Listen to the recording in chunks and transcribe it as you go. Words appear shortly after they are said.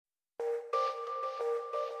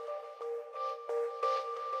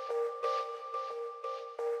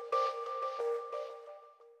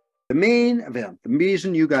The main event, the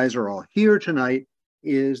reason you guys are all here tonight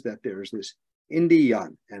is that there's this Indi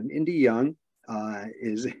Young, and Indi Young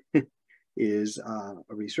is a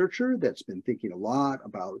researcher that's been thinking a lot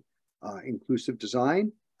about inclusive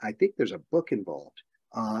design. I think there's a book involved,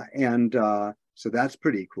 so that's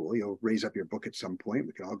pretty cool. You'll raise up your book at some point.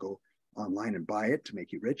 We can all go online and buy it to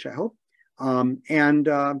make you rich, I hope.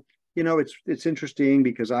 It's interesting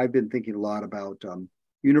because I've been thinking a lot about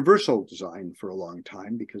universal design for a long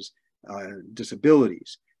time because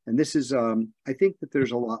disabilities. And this is, I think that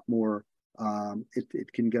there's a lot more,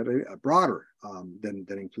 it can get a broader than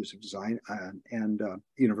inclusive design and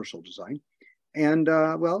universal design. And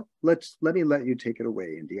well, let me let you take it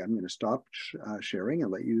away, Indi. I'm going to stop sharing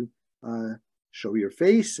and let you show your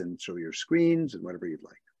face and show your screens and whatever you'd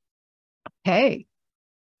like. Okay.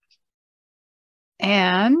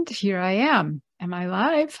 And here I am. Am I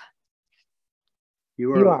live?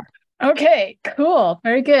 You are. Okay, cool.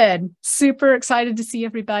 Very good. Super excited to see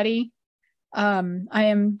everybody. I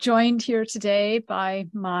am joined here today by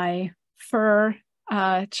my fur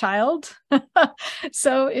child.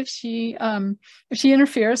 So if she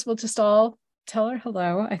interferes, we'll just all tell her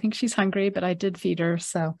hello. I think she's hungry, but I did feed her.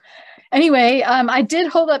 So anyway, I did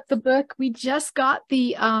hold up the book. We just got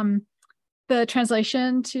the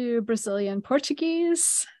translation to Brazilian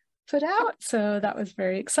Portuguese put out. So that was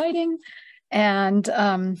very exciting. And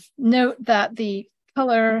note that the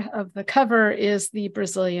color of the cover is the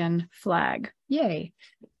Brazilian flag. Yay.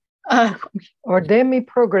 Ordem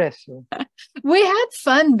progresso. We had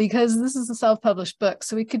fun because this is a self-published book,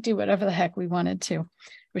 so we could do whatever the heck we wanted to,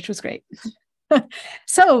 which was great.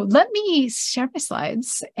 So let me share my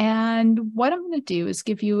slides. And what I'm going to do is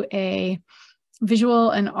give you a visual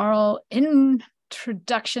and oral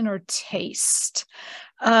introduction or taste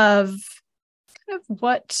of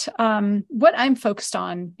what I'm focused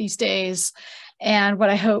on these days and what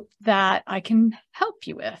I hope that I can help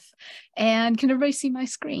you with. And can everybody see my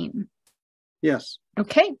screen? Yes.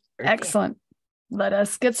 Okay, excellent. Let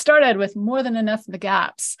us get started with more than enough of the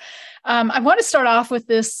gaps. I want to start off with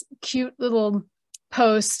this cute little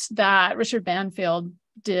post that Richard Banfield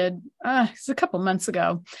did it's a couple months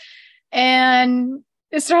ago. And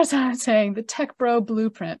it starts out saying the tech bro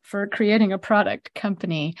blueprint for creating a product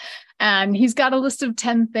company. And he's got a list of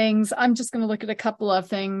 10 things. I'm just going to look at a couple of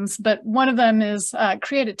things, but one of them is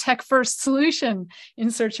create a tech first solution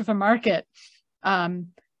in search of a market. And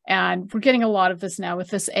we're getting a lot of this now with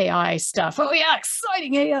this AI stuff. Oh yeah,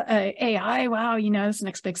 exciting AI. Wow, this is the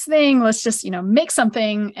next big thing. Let's just, make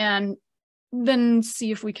something and then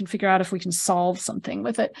see if we can figure out if we can solve something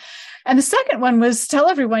with it. And the second one was tell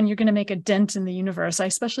everyone you're going to make a dent in the universe. I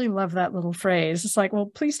especially love that little phrase. It's like, well,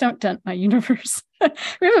 please don't dent my universe.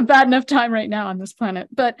 We have a bad enough time right now on this planet.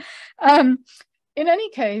 But in any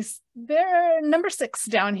case, number 6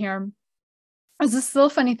 down here is this little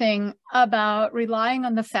funny thing about relying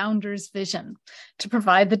on the founder's vision to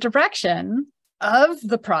provide the direction of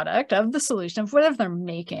the product, of the solution, of whatever they're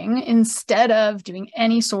making, instead of doing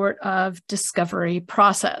any sort of discovery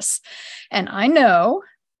process. And I know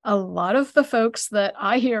a lot of the folks that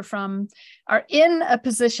I hear from are in a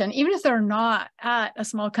position, even if they're not at a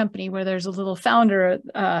small company where there's a little founder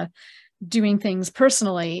doing things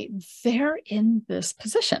personally, they're in this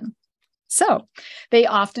position. So they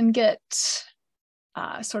often get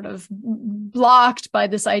sort of blocked by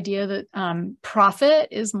this idea that profit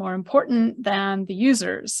is more important than the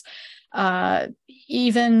users.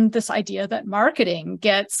 Even this idea that marketing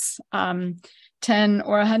gets 10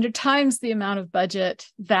 or 100 times the amount of budget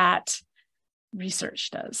that research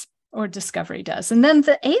does or discovery does. And then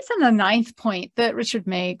the 8th and the 9th point that Richard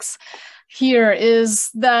makes here is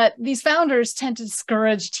that these founders tend to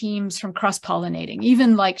discourage teams from cross-pollinating,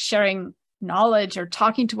 even like sharing knowledge or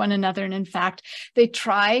talking to one another. And in fact, they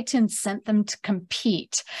try to incent them to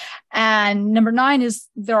compete. And number 9 is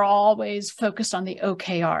they're always focused on the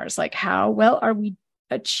OKRs, like how well are we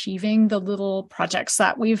achieving the little projects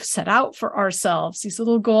that we've set out for ourselves, these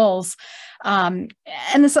little goals. And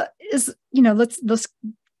this is, let's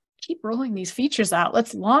keep rolling these features out.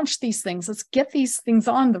 Let's launch these things. Let's get these things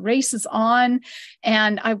on. The race is on.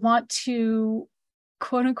 And I want to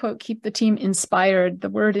quote unquote, keep the team inspired. The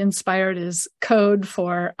word inspired is code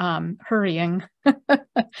for hurrying.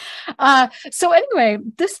 So anyway,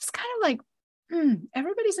 this is kind of like,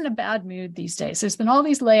 everybody's in a bad mood these days. There's been all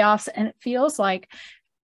these layoffs and it feels like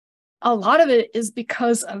a lot of it is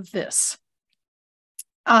because of this.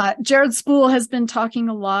 Jared Spool has been talking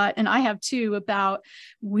a lot, and I have too, about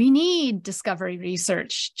we need discovery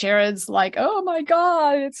research. Jared's like, oh my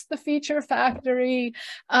God, it's the feature factory,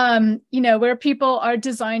 where people are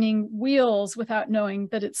designing wheels without knowing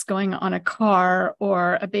that it's going on a car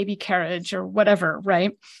or a baby carriage or whatever,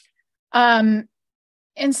 right? And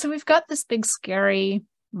so we've got this big, scary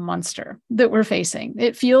monster that we're facing.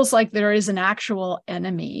 It feels like there is an actual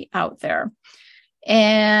enemy out there.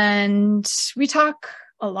 And we talk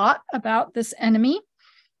a lot about this enemy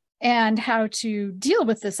and how to deal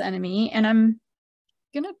with this enemy. And I'm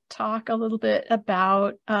going to talk a little bit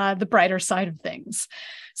about the brighter side of things.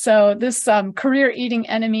 So this career-eating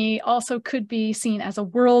enemy also could be seen as a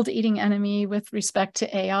world-eating enemy with respect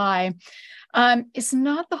to AI. It's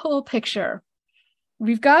not the whole picture.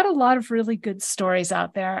 We've got a lot of really good stories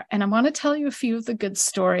out there, and I want to tell you a few of the good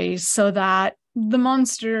stories so that the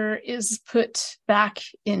monster is put back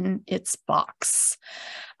in its box.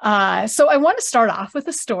 So I want to start off with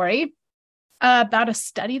a story about a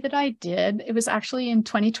study that I did. It was actually in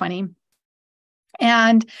 2020.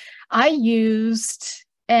 And I used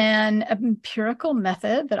an empirical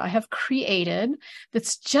method that I have created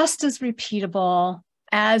that's just as repeatable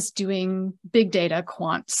as doing big data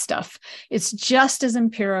quant stuff. It's just as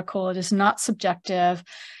empirical. It is not subjective.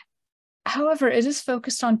 However, it is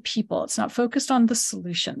focused on people. It's not focused on the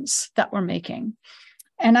solutions that we're making.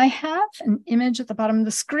 And I have an image at the bottom of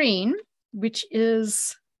the screen, which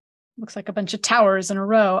looks like a bunch of towers in a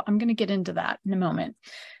row. I'm going to get into that in a moment.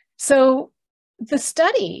 So the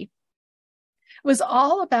study was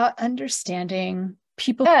all about understanding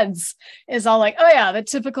people's heads. Is all like, oh yeah, the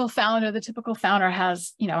typical founder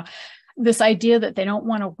has, this idea that they don't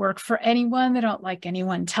want to work for anyone. They don't like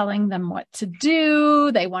anyone telling them what to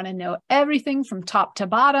do. They want to know everything from top to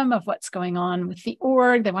bottom of what's going on with the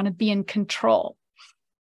org. They want to be in control.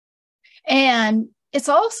 And it's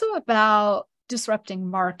also about disrupting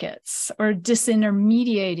markets or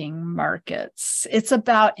disintermediating markets. It's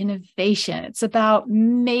about innovation. It's about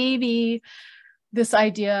maybe this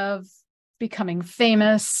idea of becoming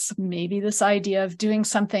famous, maybe this idea of doing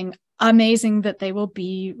something amazing that they will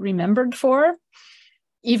be remembered for,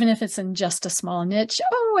 even if it's in just a small niche.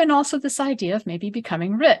 Oh, and also this idea of maybe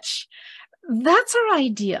becoming rich. That's our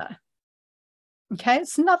idea. Okay,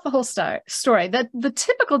 it's not the whole story. That the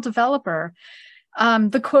typical developer,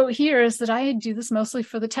 the quote here is that I do this mostly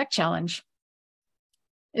for the tech challenge.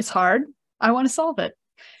 It's hard. I want to solve it.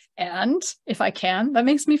 And if I can, that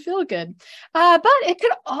makes me feel good. But it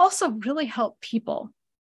could also really help people.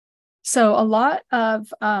 So a lot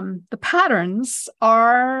of the patterns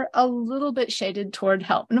are a little bit shaded toward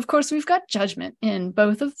help. And of course, we've got judgment in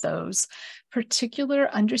both of those particular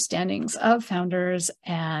understandings of founders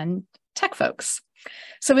and tech folks.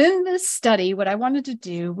 So in this study, what I wanted to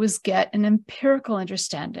do was get an empirical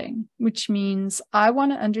understanding, which means I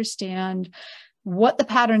want to understand what the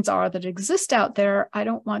patterns are that exist out there. I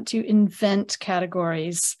don't want to invent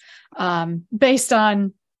categories based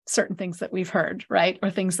on certain things that we've heard, right? Or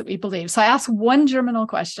things that we believe. So I asked one germinal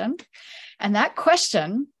question, and that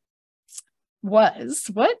question was,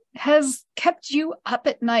 what has kept you up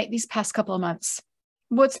at night these past couple of months?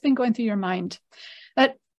 What's been going through your mind?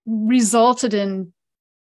 That resulted in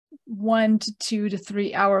 1 to 2 to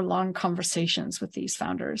 3 hour long conversations with these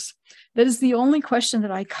founders. That is the only question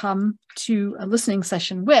that I come to a listening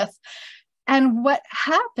session with. And what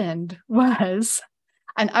happened was,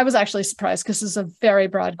 and I was actually surprised because this is a very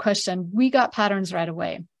broad question, we got patterns right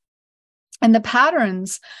away. And the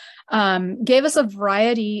patterns gave us a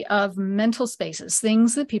variety of mental spaces,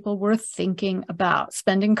 things that people were thinking about,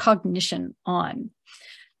 spending cognition on.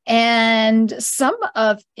 And some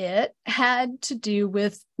of it had to do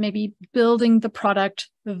with maybe building the product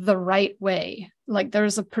the right way. Like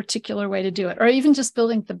there's a particular way to do it, or even just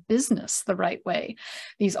building the business the right way.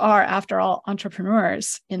 These are, after all,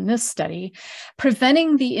 entrepreneurs in this study.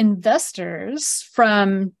 Preventing the investors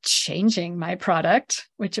from changing my product,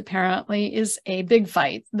 which apparently is a big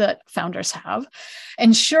fight that founders have.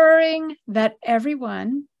 Ensuring that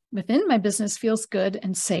everyone within my business feels good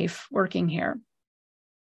and safe working here.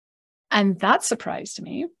 And that surprised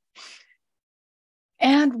me.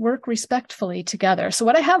 And work respectfully together. So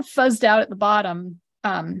what I have fuzzed out at the bottom,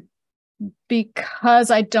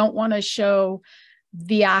 because I don't want to show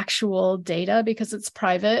the actual data because it's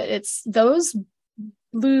private, it's those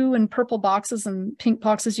blue and purple boxes and pink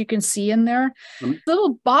boxes you can see in there. Mm-hmm.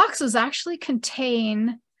 Little boxes actually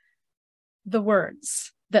contain the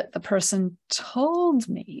words that the person told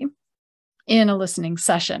me in a listening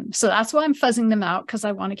session. So that's why I'm fuzzing them out, because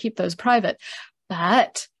I want to keep those private.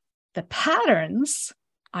 But the patterns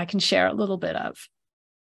I can share a little bit of.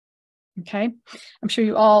 Okay. I'm sure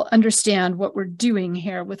you all understand what we're doing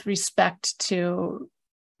here with respect to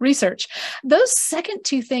research. Those second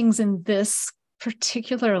two things in this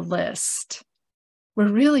particular list were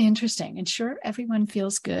really interesting. Ensure everyone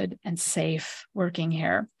feels good and safe working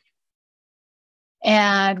here,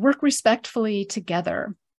 and work respectfully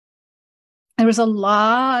together. There was a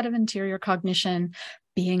lot of interior cognition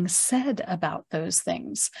being said about those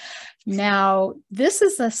things. Now, this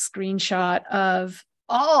is a screenshot of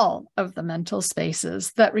all of the mental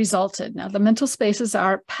spaces that resulted. Now, the mental spaces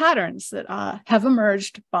are patterns that have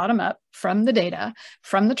emerged bottom up from the data,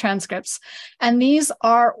 from the transcripts, and these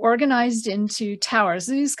are organized into towers.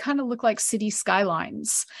 These kind of look like city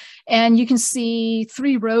skylines, and you can see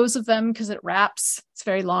 3 rows of them because it wraps. It's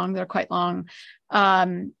very long. They're quite long.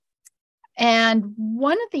 And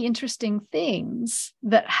one of the interesting things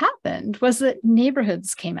that happened was that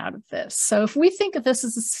neighborhoods came out of this. So if we think of this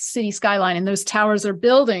as a city skyline and those towers are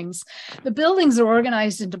buildings, the buildings are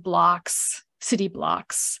organized into blocks, city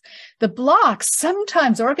blocks. The blocks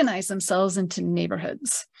sometimes organize themselves into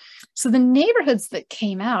neighborhoods. So the neighborhoods that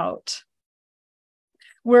came out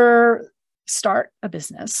were start a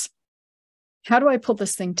business. How do I pull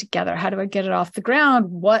this thing together? How do I get it off the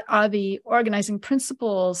ground? What are the organizing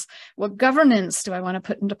principles? What governance do I want to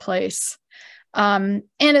put into place? And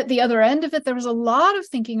at the other end of it, there was a lot of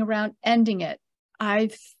thinking around ending it.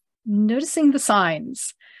 I'm noticing the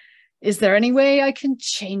signs. Is there any way I can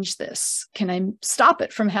change this? Can I stop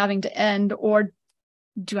it from having to end, or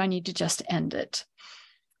do I need to just end it?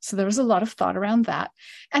 So there was a lot of thought around that.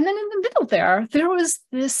 And then in the middle there was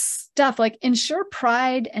this stuff like ensure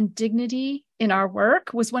pride and dignity in our work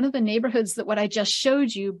was one of the neighborhoods that what I just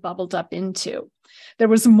showed you bubbled up into. There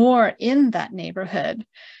was more in that neighborhood,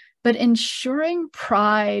 but ensuring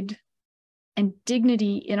pride and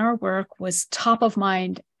dignity in our work was top of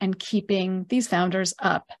mind and keeping these founders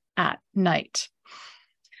up at night.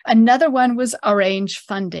 Another one was arrange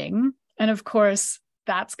funding. And of course,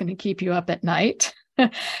 that's going to keep you up at night.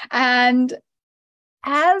 And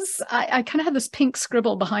as I kind of have this pink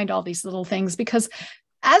scribble behind all these little things, because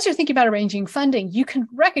as you're thinking about arranging funding, you can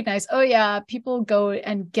recognize, oh yeah, people go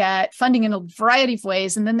and get funding in a variety of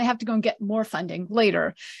ways, and then they have to go and get more funding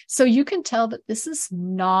later. So you can tell that this is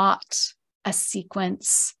not a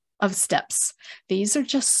sequence of steps. These are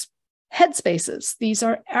just headspaces. These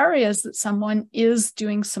are areas that someone is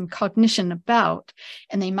doing some cognition about,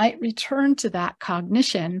 and they might return to that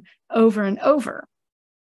cognition over and over.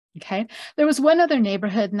 Okay. There was one other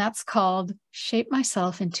neighborhood, and that's called Shape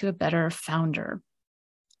Myself into a Better Founder.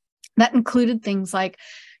 That included things like,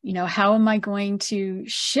 how am I going to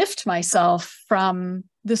shift myself from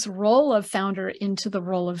this role of founder into the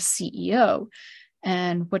role of CEO?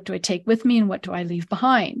 And what do I take with me and what do I leave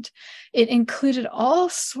behind? It included all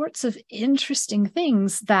sorts of interesting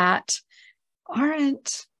things that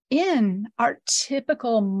aren't in our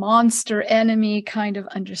typical monster enemy kind of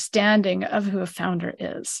understanding of who a founder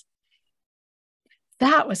is.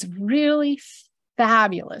 That was really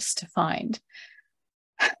fabulous to find.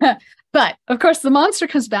 But of course, the monster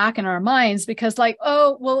comes back in our minds because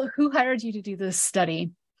oh, well, who hired you to do this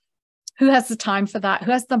study? Who has the time for that?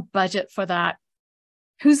 Who has the budget for that?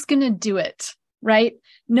 Who's going to do it? Right?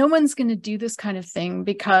 No one's going to do this kind of thing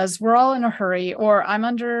because we're all in a hurry, or I'm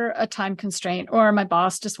under a time constraint, or my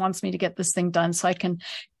boss just wants me to get this thing done so I can,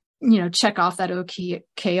 check off that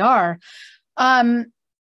OKR.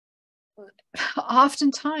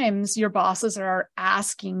 Oftentimes your bosses are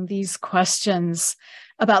asking these questions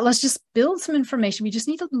about, let's just build some information. We just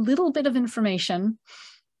need a little bit of information.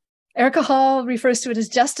 Erica Hall refers to it as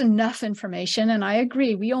just enough information. And I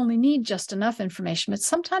agree, we only need just enough information, but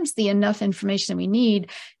sometimes the enough information we need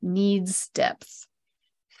needs depth.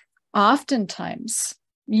 Oftentimes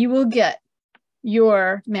you will get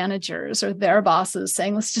your managers or their bosses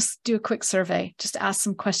saying, let's just do a quick survey, just ask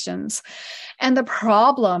some questions. And the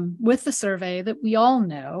problem with the survey that we all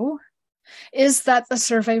know is that the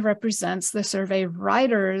survey represents the survey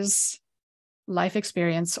writer's life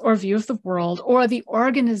experience or view of the world, or the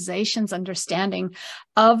organization's understanding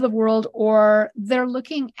of the world, or they're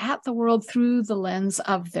looking at the world through the lens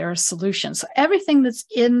of their solution. So everything that's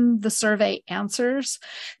in the survey answers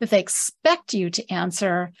that they expect you to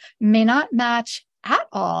answer may not match at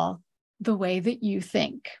all the way that you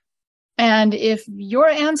think. And if your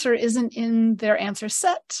answer isn't in their answer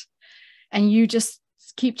set and you just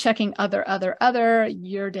keep checking other,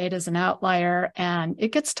 your data is an outlier and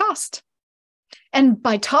it gets tossed. And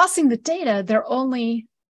by tossing the data, they're only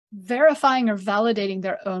verifying or validating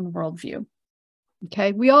their own worldview.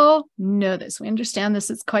 Okay, we all know this. We understand this.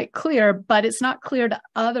 It's quite clear, but it's not clear to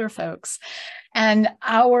other folks. And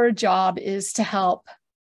our job is to help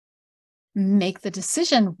make the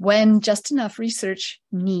decision when just enough research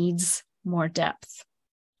needs more depth.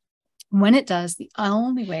 When it does, the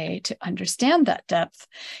only way to understand that depth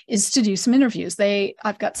is to do some interviews.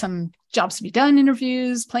 I've got some jobs to be done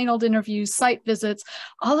interviews, plain old interviews, site visits.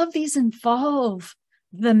 All of these involve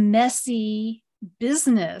the messy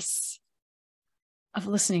business of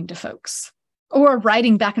listening to folks, or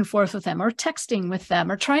writing back and forth with them, or texting with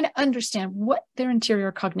them, or trying to understand what their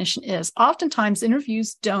interior cognition is. Oftentimes,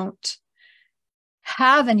 interviews don't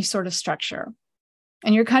have any sort of structure,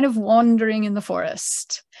 and you're kind of wandering in the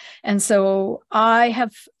forest. And so I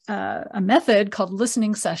have a method called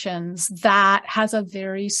listening sessions that has a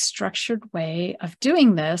very structured way of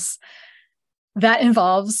doing this that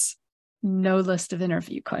involves no list of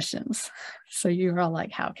interview questions. So you're all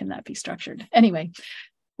like, how can that be structured? Anyway,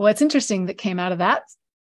 what's interesting that came out of that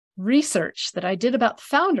research that I did about the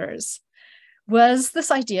founders was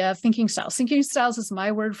this idea of thinking styles. Thinking styles is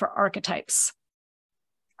my word for archetypes.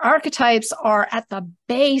 Archetypes are at the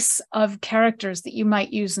base of characters that you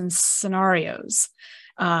might use in scenarios.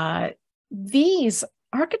 These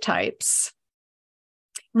archetypes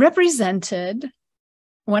represented,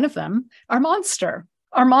 one of them, our monster.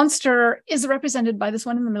 Our monster is represented by this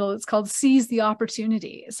one in the middle. It's called seize the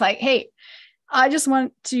opportunity. It's like, hey, I just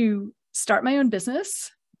want to start my own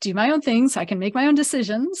business, do my own things. I can make my own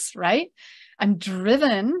decisions, right? I'm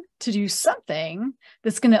driven to do something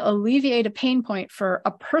that's going to alleviate a pain point for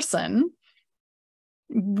a person,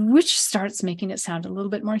 which starts making it sound a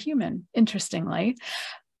little bit more human, interestingly.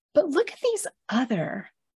 But look at these other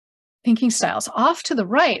thinking styles. Off to the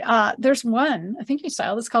right, there's a thinking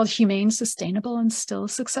style that's called humane, sustainable, and still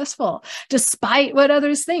successful. Despite what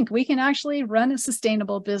others think, we can actually run a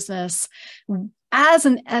sustainable business as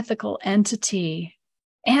an ethical entity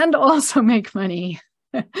and also make money.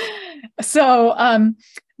 So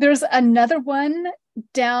there's another one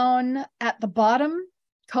down at the bottom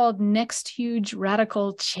called Next Huge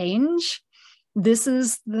Radical Change. This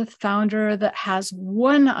is the founder that has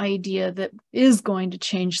one idea that is going to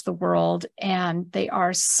change the world, and they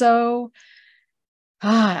are so,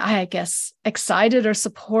 I guess, excited or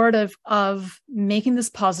supportive of making this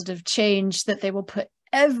positive change that they will put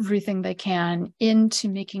everything they can into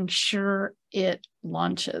making sure it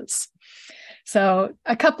launches. So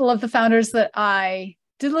a couple of the founders that I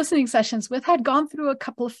did listening sessions with had gone through a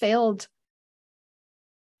couple of failed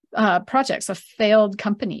projects, of failed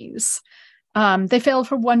companies. They failed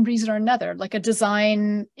for one reason or another, like a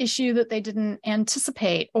design issue that they didn't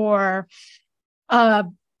anticipate, or a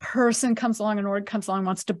person comes along, an org comes along,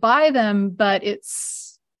 wants to buy them, but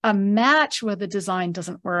it's a match where the design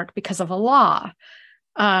doesn't work because of a law.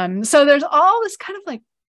 So there's all this kind of like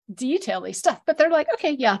detail-y stuff, but they're like,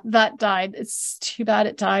 okay, yeah, that died. It's too bad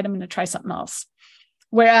it died. I'm going to try something else.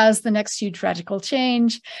 Whereas the next huge radical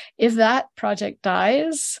change, if that project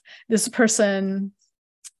dies, this person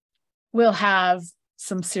will have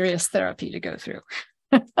some serious therapy to go through.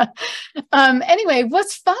 Anyway,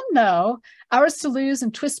 what's fun though, Ours to Lose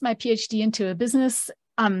and Twist My PhD into a Business.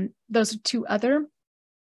 Those are two other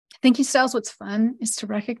thinking styles. What's fun is to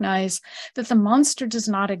recognize that the monster does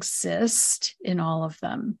not exist in all of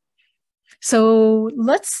them. So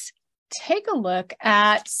let's take a look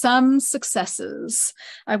at some successes.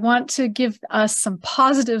 I want to give us some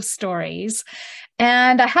positive stories.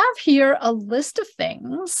 And I have here a list of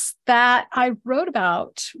things that I wrote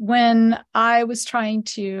about when I was trying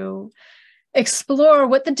to explore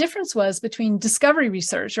what the difference was between discovery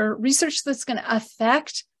research, or research that's going to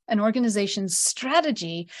affect an organization's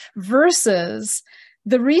strategy, versus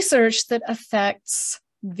the research that affects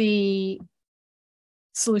the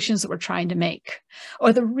solutions that we're trying to make,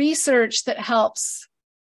 or the research that helps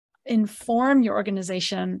inform your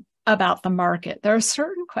organization about the market. There are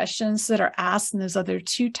certain questions that are asked in those other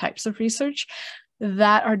two types of research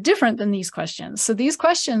that are different than these questions. So these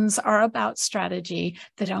questions are about strategy.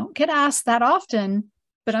 They don't get asked that often,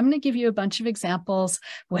 but I'm going to give you a bunch of examples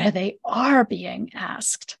where they are being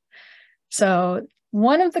asked. So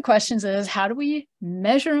one of the questions is, how do we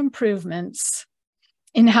measure improvements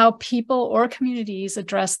in how people or communities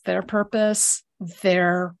address their purpose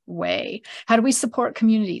their way? How do we support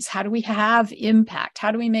communities? How do we have impact?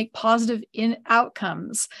 How do we make positive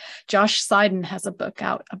outcomes? Josh Seiden has a book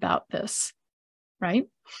out about this, right?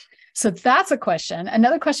 So that's a question.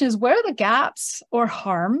 Another question is, where are the gaps or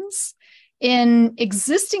harms in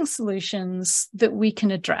existing solutions that we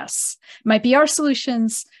can address? Might be our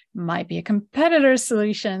solutions, might be a competitor's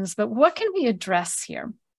solutions, but what can we address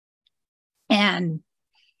here? And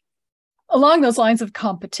along those lines of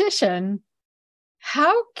competition,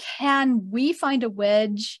 how can we find a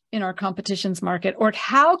wedge in our competition's market, or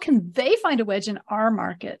how can they find a wedge in our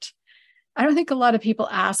market? I don't think a lot of people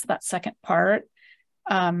ask that second part,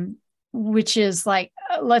 which is like,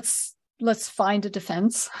 let's find a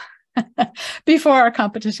defense before our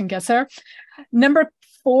competition gets there. Number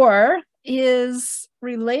 4 is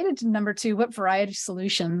related to number 2. What variety of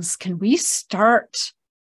solutions can we start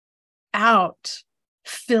out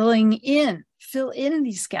fill in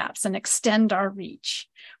these gaps and extend our reach?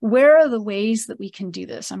 Where are the ways that we can do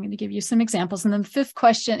this? I'm going to give you some examples. And then the 5th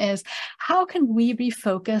question is, how can we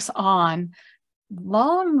refocus on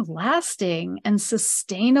long-lasting and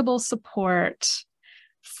sustainable support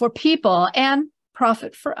for people and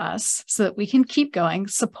profit for us so that we can keep going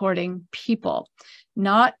supporting people?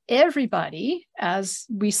 Not everybody, as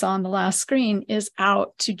we saw on the last screen, is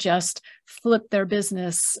out to just flip their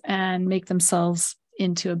business and make themselves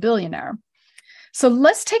into a billionaire. So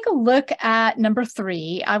let's take a look at number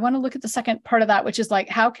 3. I want to look at the second part of that, which is like,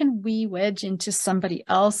 how can we wedge into somebody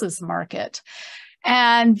else's market?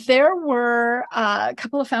 And there were a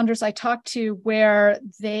couple of founders I talked to where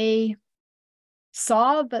they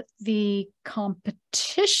saw that the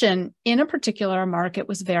competition in a particular market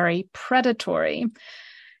was very predatory.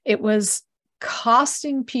 It was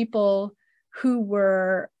costing people who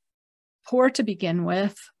were poor to begin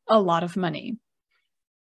with a lot of money.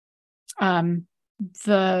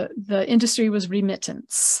 The industry was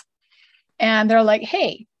remittance. And they're like,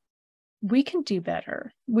 hey, we can do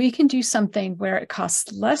better. We can do something where it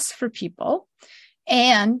costs less for people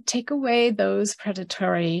and take away those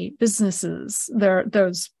predatory businesses,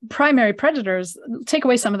 those primary predators, take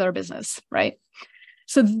away some of their business, right?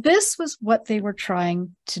 So this was what they were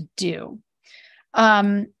trying to do.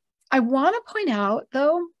 I want to point out,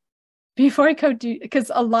 though, before I go do,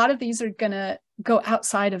 because a lot of these are going to go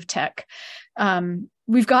outside of tech.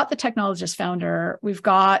 We've got the technologist founder, we've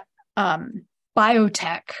got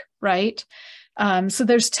biotech, right? So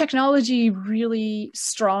there's technology really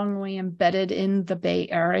strongly embedded in the Bay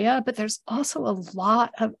Area, but there's also a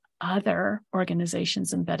lot of other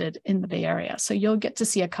organizations embedded in the Bay Area. So you'll get to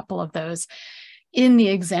see a couple of those in the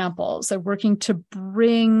examples. They're working to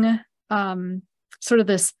bring sort of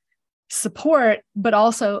this support, but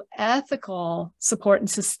also ethical support and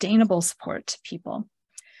sustainable support to people.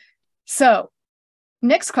 So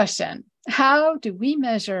next question, how do we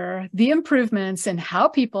measure the improvements in how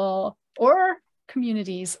people or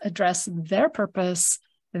communities address their purpose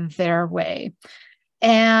their way?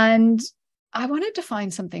 And I want to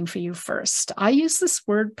define something for you first. I use this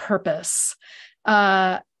word purpose.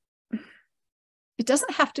 It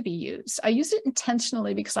doesn't have to be used. I use it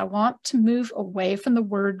intentionally because I want to move away from the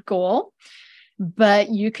word goal,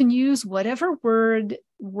 but you can use whatever word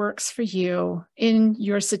works for you in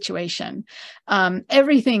your situation.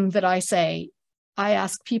 Everything that I say, I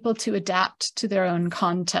ask people to adapt to their own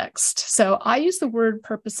context. So I use the word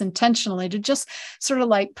purpose intentionally to just sort of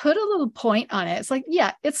like put a little point on it. It's like,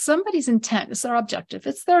 yeah, it's somebody's intent. It's their objective.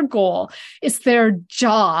 It's their goal. It's their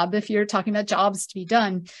job, if you're talking about jobs to be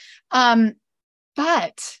done.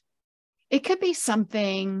 But it could be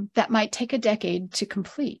something that might take a decade to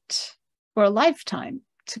complete or a lifetime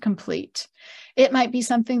to complete. It might be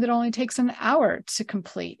something that only takes an hour to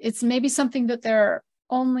complete. It's maybe something that they're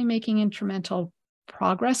only making incremental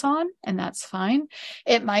progress on, and that's fine.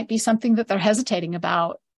 It might be something that they're hesitating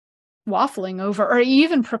about, waffling over, or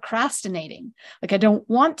even procrastinating. Like, I don't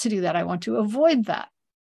want to do that. I want to avoid that.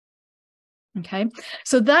 Okay,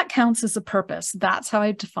 so that counts as a purpose. That's how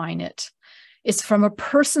I define it. It's from a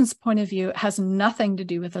person's point of view. It has nothing to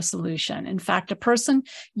do with a solution. In fact, a person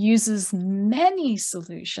uses many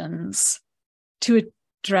solutions to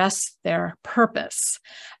address their purpose.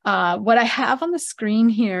 What I have on the screen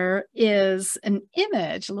here is an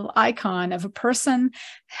image, a little icon of a person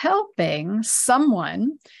helping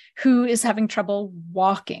someone who is having trouble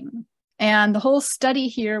walking. And the whole study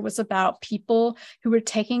here was about people who were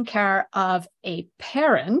taking care of a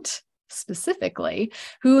parent, specifically,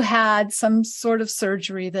 who had some sort of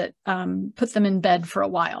surgery that put them in bed for a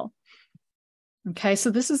while. Okay, so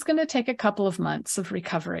this is going to take a couple of months of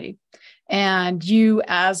recovery. And you,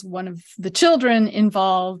 as one of the children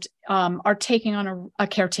involved, are taking on a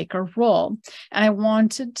caretaker role. And I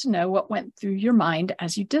wanted to know what went through your mind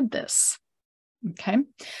as you did this. Okay.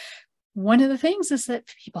 One of the things is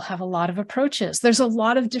that people have a lot of approaches. There's a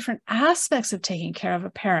lot of different aspects of taking care of a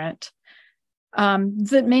parent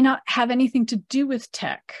that may not have anything to do with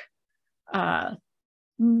tech,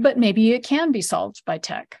 but maybe it can be solved by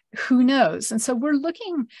tech. Who knows? And so we're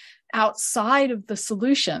looking outside of the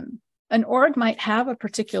solution. An org might have a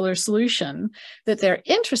particular solution that they're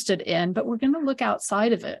interested in, but we're going to look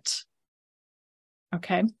outside of it.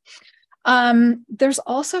 Okay. There's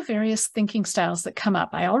also various thinking styles that come up.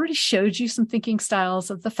 I already showed you some thinking styles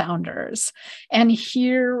of the founders. And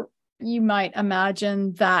here you might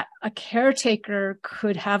imagine that a caretaker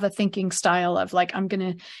could have a thinking style of like, I'm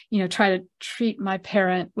going to, try to treat my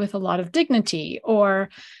parent with a lot of dignity. Or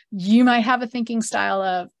you might have a thinking style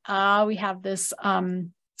of, we have this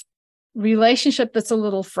relationship that's a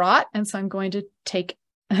little fraught. And so I'm going to take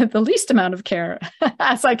the least amount of care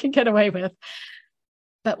as I can get away with.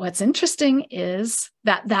 But what's interesting is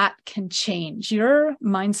that can change. Your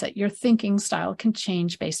mindset, your thinking style can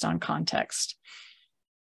change based on context.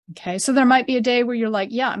 Okay, so there might be a day where you're like,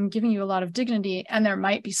 yeah, I'm giving you a lot of dignity. And there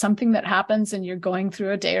might be something that happens and you're going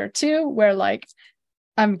through a day or two where like,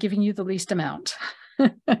 I'm giving you the least amount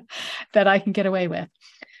that I can get away with.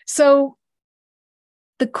 So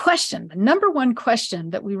the number one question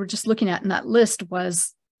that we were just looking at in that list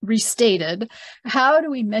was restated. How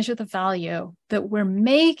do we measure the value that we're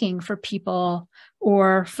making for people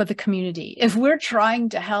or for the community? If we're trying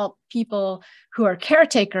to help people who are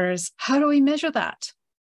caretakers, how do we measure that?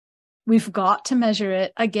 We've got to measure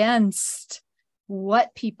it against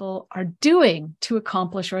what people are doing to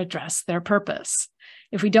accomplish or address their purpose.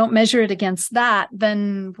 If we don't measure it against that,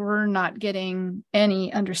 then we're not getting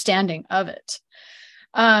any understanding of it.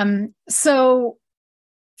 So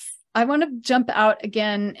I want to jump out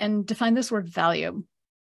again and define this word value.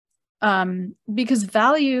 Because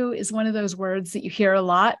value is one of those words that you hear a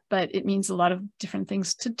lot, but it means a lot of different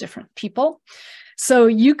things to different people. So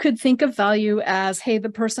you could think of value as, hey, the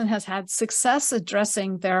person has had success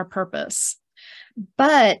addressing their purpose.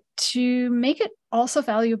 But to make it also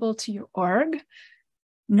valuable to your org,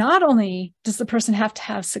 not only does the person have to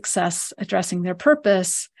have success addressing their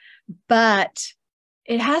purpose, but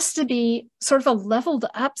it has to be sort of a leveled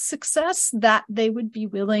up success that they would be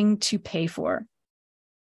willing to pay for.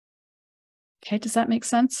 Okay, does that make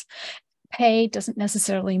sense? Pay doesn't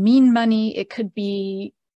necessarily mean money. It could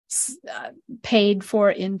be paid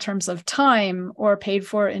for in terms of time or paid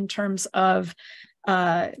for in terms of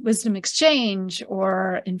wisdom exchange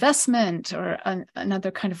or investment or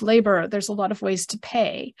another kind of labor. There's a lot of ways to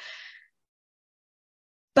pay.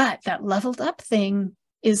 But that leveled up thing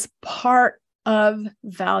is part of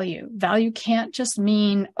value. Value can't just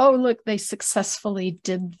mean, oh, look, they successfully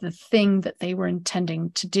did the thing that they were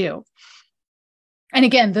intending to do. And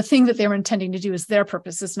again, the thing that they were intending to do is their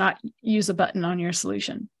purpose, is not use a button on your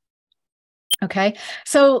solution. Okay,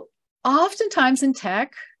 so oftentimes in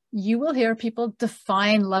tech, you will hear people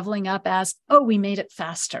define leveling up as, oh, we made it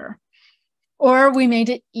faster, or we made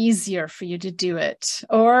it easier for you to do it,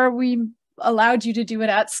 or we allowed you to do it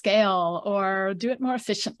at scale, or do it more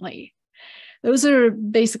efficiently. Those are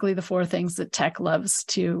basically the four things that tech loves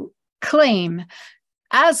to claim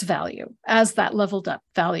as value, as that leveled up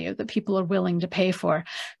value that people are willing to pay for.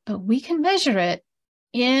 But we can measure it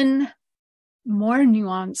in more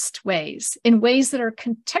nuanced ways, in ways that are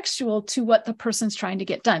contextual to what the person's trying to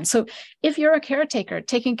get done. So if you're a caretaker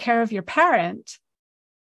taking care of your parent,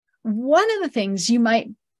 one of the things you might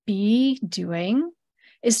be doing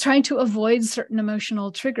is trying to avoid certain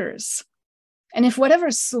emotional triggers. And if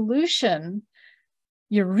whatever solution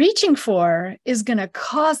you're reaching for is going to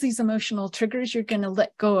cause these emotional triggers, you're going to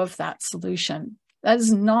let go of that solution. That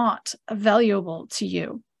is not valuable to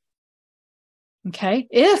you. Okay,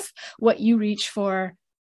 if what you reach for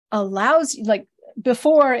allows you, like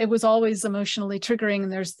before, it was always emotionally triggering,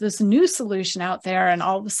 and there's this new solution out there, and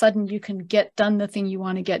all of a sudden you can get done the thing you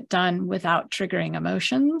want to get done without triggering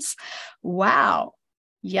emotions. Wow.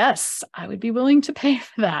 Yes, I would be willing to pay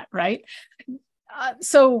for that, right?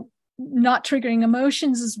 So not triggering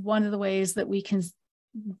emotions is one of the ways that we can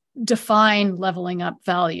define leveling up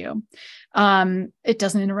value. It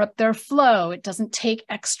doesn't interrupt their flow. It doesn't take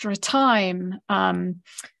extra time.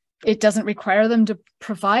 It doesn't require them to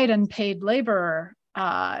provide unpaid labor.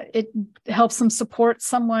 It helps them support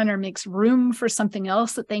someone or makes room for something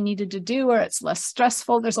else that they needed to do, or it's less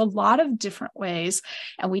stressful. There's a lot of different ways,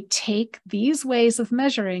 and we take these ways of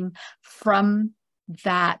measuring from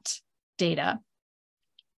that data.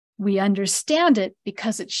 We understand it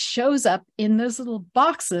because it shows up in those little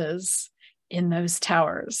boxes in those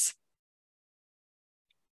towers.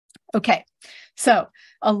 Okay, so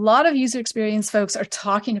a lot of user experience folks are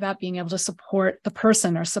talking about being able to support the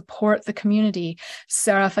person or support the community.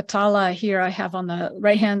 Sarah Fatala here I have on the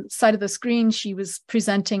right-hand side of the screen. She was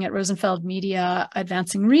presenting at Rosenfeld Media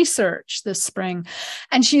Advancing Research this spring,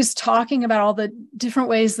 and she's talking about all the different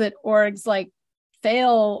ways that orgs like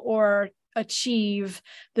fail or achieve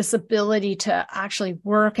this ability to actually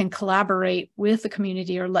work and collaborate with the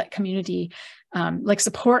community or let community like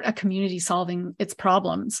support a community solving its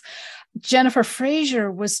problems. Jennifer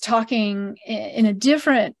Frazier was talking in a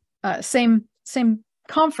different, same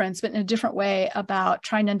conference, but in a different way, about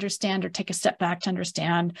trying to understand or take a step back to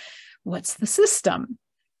understand what's the system.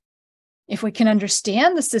 If we can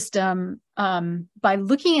understand the system by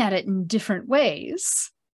looking at it in different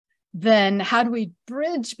ways, then how do we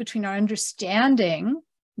bridge between our understanding,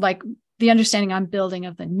 like the understanding I'm building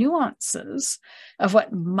of the nuances of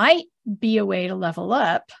what might be a way to level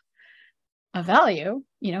up a value?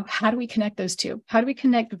 You know, how do we connect those two? How do we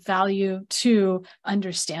connect value to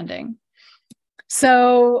understanding?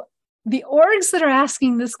 So the orgs that are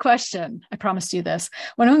asking this question, I promised you this,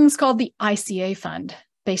 one of them is called the ICA Fund,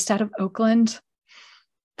 based out of Oakland.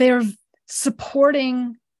 They're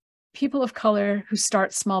supporting people of color who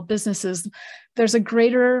start small businesses. There's a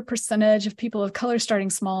greater percentage of people of color starting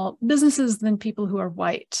small businesses than people who are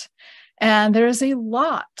white. And there is a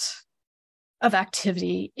lot of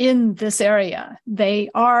activity in this area. They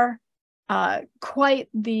are quite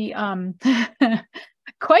the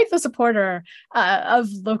quite the supporter of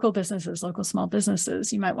local businesses, local small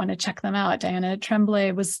businesses. You might want to check them out. Diana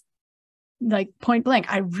Tremblay was like point blank,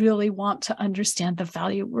 I really want to understand the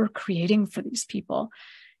value we're creating for these people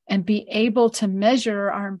and be able to measure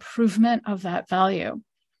our improvement of that value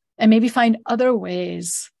and maybe find other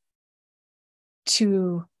ways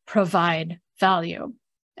to provide value.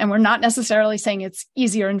 And we're not necessarily saying it's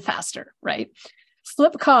easier and faster, right?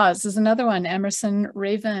 Flip Cause is another one, Emerson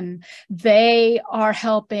Raven. They are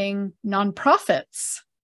helping nonprofits,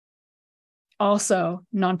 also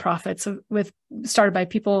nonprofits started by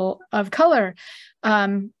people of color,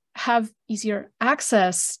 have easier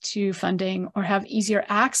access to funding or have easier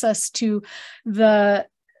access to the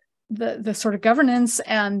sort of governance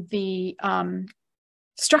and the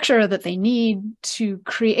structure that they need to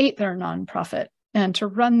create their nonprofit and to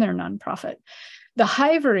run their nonprofit. The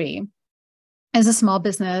Hivery is a small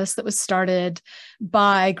business that was started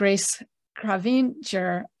by Grace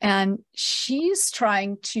Gravinger, and she's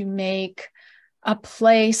trying to make a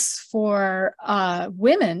place for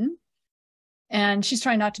women, and she's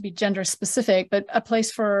trying not to be gender specific, but a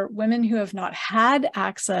place for women who have not had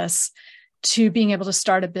access to being able to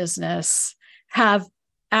start a business, have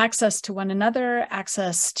access to one another,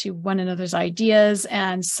 access to one another's ideas,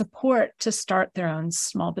 and support to start their own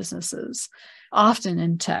small businesses, often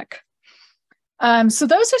in tech. So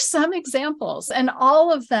those are some examples, and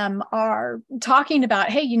all of them are talking about,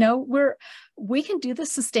 hey, you know, we can do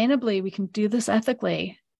this sustainably, we can do this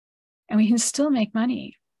ethically, and we can still make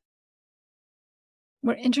money.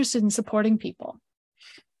 We're interested in supporting people.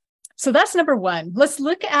 So that's number one. Let's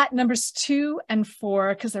look at numbers 2 and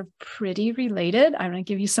 4 because they're pretty related. I'm going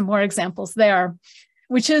to give you some more examples there,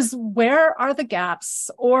 which is where are the gaps,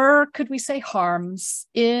 or could we say harms,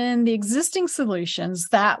 in the existing solutions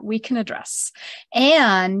that we can address?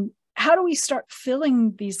 And how do we start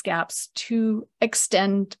filling these gaps to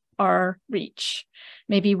extend our reach,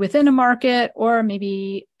 maybe within a market or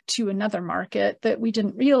maybe to another market that we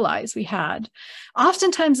didn't realize we had?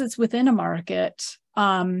 Oftentimes it's within a market,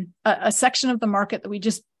 a section of the market that we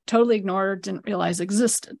just totally ignored, didn't realize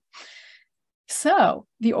existed. So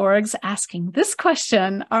the orgs asking this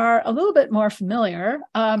question are a little bit more familiar.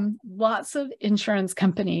 Lots of insurance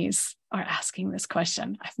companies are asking this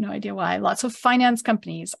question. I have no idea why. Lots of finance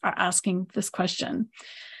companies are asking this question.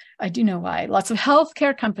 I do know why. Lots of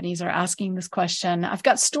healthcare companies are asking this question. I've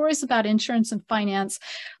got stories about insurance and finance,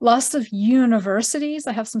 lots of universities.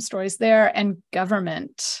 I have some stories there, and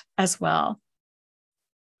government as well.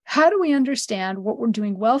 How do we understand what we're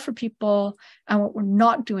doing well for people and what we're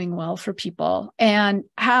not doing well for people? And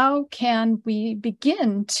how can we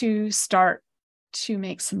begin to start to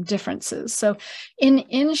make some differences? So in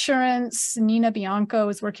insurance, Nina Bianco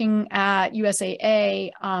is working at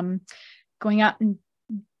USAA, going out and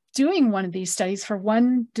doing one of these studies for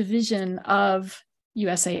one division of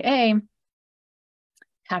USAA,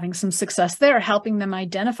 having some success there, helping them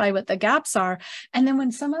identify what the gaps are. And then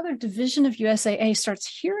when some other division of USAA starts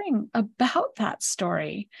hearing about that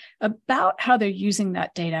story, about how they're using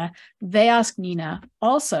that data, they ask Nina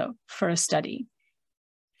also for a study.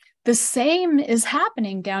 The same is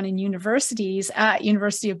happening down in universities at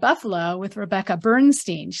University of Buffalo with Rebecca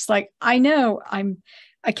Bernstein. She's like, I know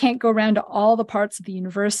I can't go around to all the parts of the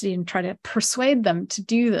university and try to persuade them to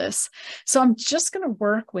do this. So I'm just going to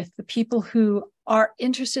work with the people who are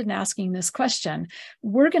interested in asking this question.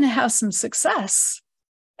 We're going to have some success.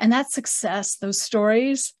 And that success, those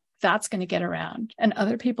stories, that's going to get around. And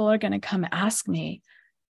other people are going to come ask me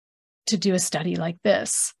to do a study like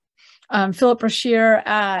this. Philip Brashear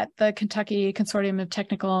at the Kentucky Consortium of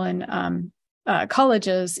Technical and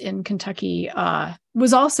colleges in Kentucky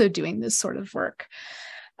was also doing this sort of work.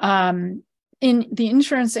 In the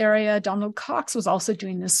insurance area, Donald Cox was also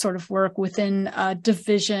doing this sort of work within a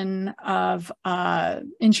division of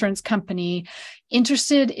insurance company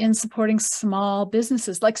interested in supporting small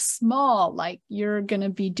businesses, like you're going to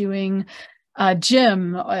be doing a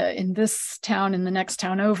gym in this town, in the next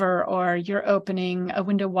town over, or you're opening a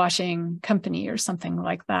window washing company or something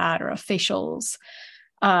like that, or a facials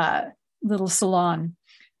little salon.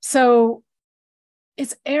 So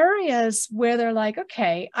it's areas where they're like,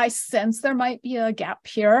 okay, I sense there might be a gap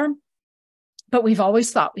here, but we've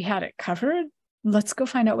always thought we had it covered. Let's go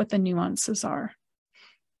find out what the nuances are.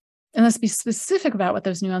 And let's be specific about what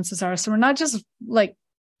those nuances are. So we're not just like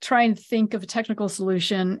trying to think of a technical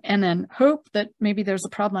solution and then hope that maybe there's a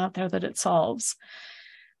problem out there that it solves.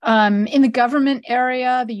 In the government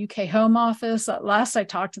area, the UK Home Office, last I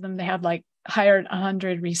talked to them, they had like hired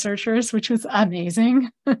 100 researchers, which was amazing.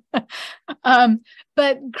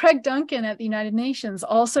 But Craig Duncan at the United Nations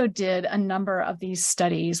also did a number of these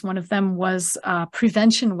studies. One of them was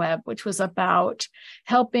Prevention Web, which was about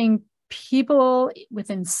helping people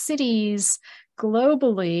within cities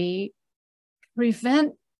globally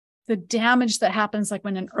prevent the damage that happens like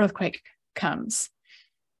when an earthquake comes.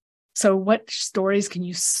 So what stories can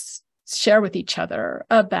you share with each other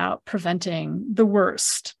about preventing the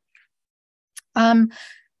worst?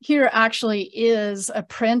 Here actually is a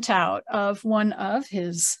printout of one of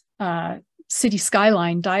his city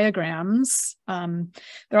skyline diagrams.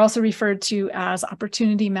 They're also referred to as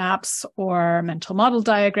opportunity maps or mental model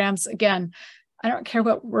diagrams. Again, I don't care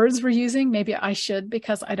what words we're using. Maybe I should,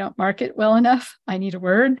 because I don't mark it well enough. I need a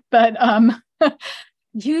word, but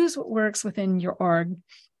use what works within your org.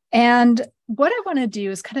 And what I want to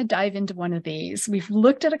do is kind of dive into one of these. We've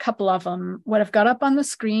looked at a couple of them. What I've got up on the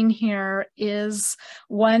screen here is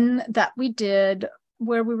one that we did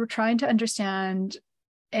where we were trying to understand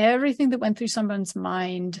everything that went through someone's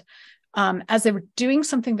mind as they were doing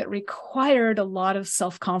something that required a lot of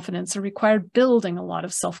self-confidence or required building a lot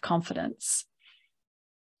of self-confidence.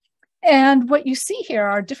 And what you see here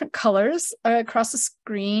are different colors across the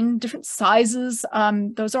screen, different sizes.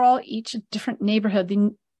 Those are all each a different neighborhood.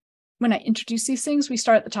 When I introduce these things, we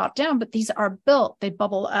start at the top down, but these are built, they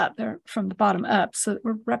bubble up, they're from the bottom up. So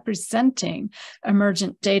we're representing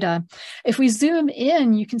emergent data. If we zoom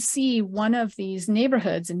in, you can see one of these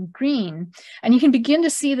neighborhoods in green, and you can begin to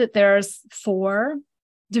see that there's 4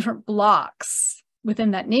 different blocks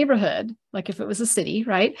within that neighborhood, like if it was a city,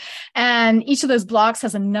 right? And each of those blocks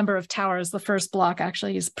has a number of towers. The first block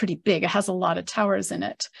actually is pretty big. It has a lot of towers in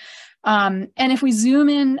it. And if we zoom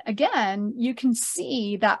in again, you can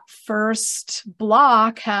see that first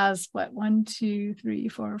block has what, 1, 2, 3,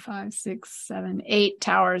 4, 5, 6, 7, 8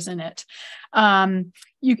 towers in it.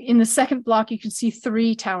 In the second block, you can see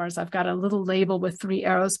 3 towers. I've got a little label with 3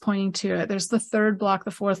 arrows pointing to it. There's the third block, the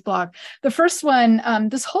fourth block. The first one,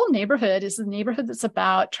 this whole neighborhood is the neighborhood that's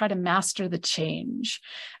about try to master the change.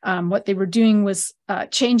 What they were doing was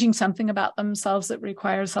changing something about themselves that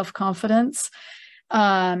requires self-confidence.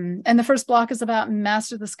 And the first block is about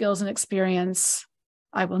master the skills and experience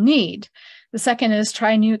I will need. The second is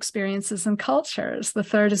try new experiences and cultures. The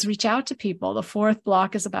third is reach out to people. The fourth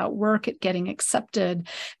block is about work at getting accepted.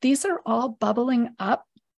 These are all bubbling up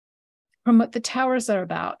from what the towers are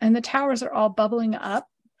about. And the towers are all bubbling up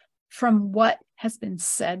from what has been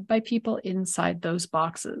said by people inside those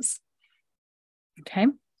boxes. Okay.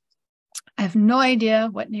 I have no idea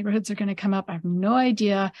what neighborhoods are going to come up. I have no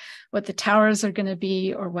idea what the towers are going to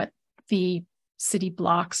be or what the city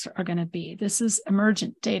blocks are going to be. This is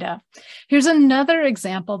emergent data. Here's another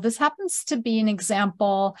example. This happens to be an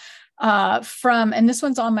example and this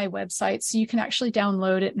one's on my website, so you can actually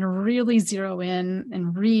download it and really zero in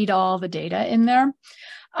and read all the data in there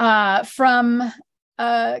from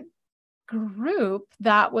a group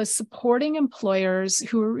that was supporting employers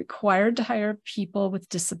who were required to hire people with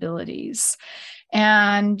disabilities.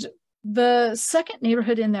 And the second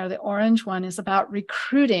neighborhood in there, the orange one, is about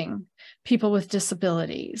recruiting people with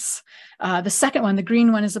disabilities. The second one, the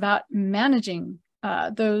green one, is about managing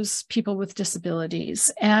those people with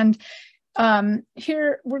disabilities. And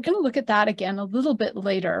here, we're going to look at that again a little bit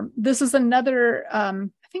later. This is another, I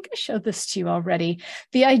think I showed this to you already.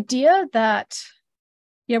 The idea that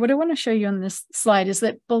what I want to show you on this slide is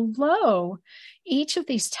that below each of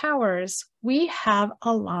these towers, we have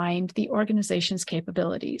aligned the organization's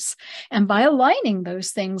capabilities. And by aligning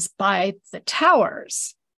those things by the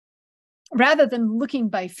towers, rather than looking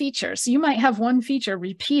by feature, so you might have one feature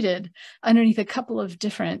repeated underneath a couple of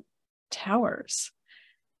different towers.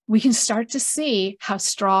 we can start to see how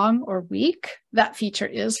strong or weak that feature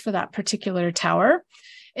is for that particular tower.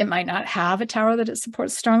 It might not have a tower that it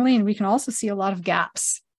supports strongly, and we can also see a lot of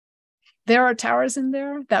gaps. There are towers in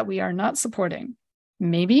there that we are not supporting.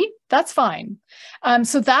 Maybe that's fine.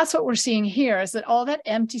 So that's what we're seeing here, is that all that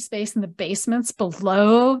empty space in the basements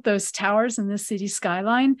below those towers in the city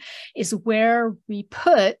skyline is where we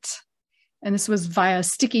put, and this was via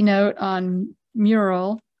sticky note on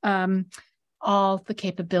mural, all the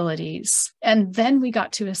capabilities. And then we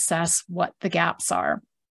got to assess what the gaps are.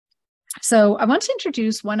 So I want to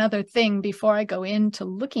introduce one other thing before I go into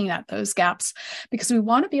looking at those gaps, because we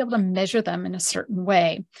want to be able to measure them in a certain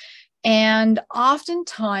way. And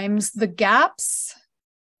oftentimes the gaps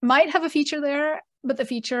might have a feature there, but the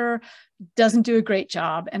feature doesn't do a great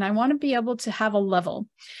job. And I want to be able to have a level.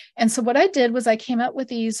 And so what I did was I came up with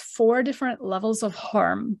these 4 different levels of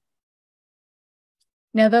harm.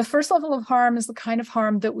 Now, the first level of harm is the kind of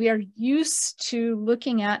harm that we are used to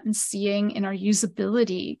looking at and seeing in our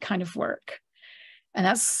usability kind of work. And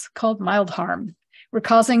that's called mild harm. We're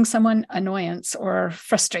causing someone annoyance or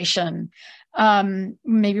frustration.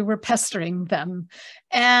 Maybe we're pestering them.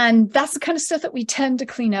 And that's the kind of stuff that we tend to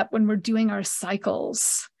clean up when we're doing our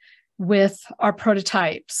cycles with our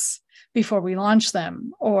prototypes before we launch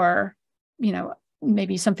them, or,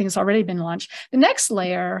 maybe something has already been launched. The next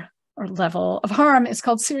layer or level of harm is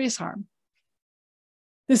called serious harm.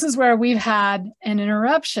 This is where we've had an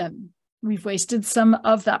interruption. We've wasted some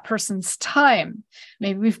of that person's time.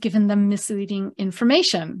 Maybe we've given them misleading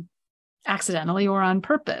information, accidentally or on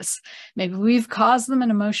purpose. Maybe we've caused them an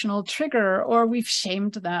emotional trigger, or we've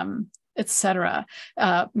shamed them, etc.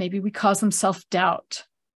 Maybe we cause them self-doubt.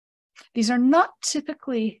 These are not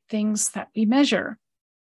typically things that we measure.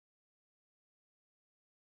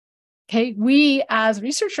 Okay, we as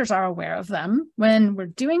researchers are aware of them when we're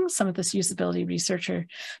doing some of this usability research,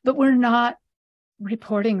 but we're not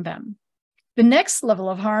reporting them. The next level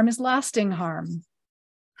of harm is lasting harm.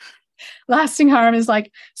 Lasting harm is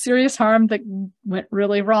like serious harm that went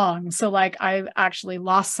really wrong. So like I've actually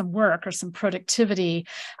lost some work or some productivity.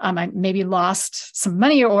 I maybe lost some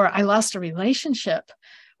money, or I lost a relationship,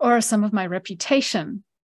 or some of my reputation.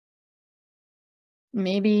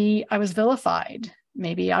 Maybe I was vilified.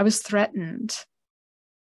 Maybe I was threatened.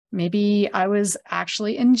 Maybe I was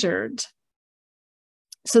actually injured.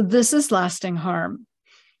 So this is lasting harm.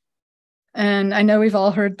 And I know we've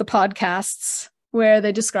all heard the podcasts where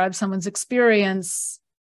they describe someone's experience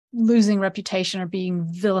losing reputation or being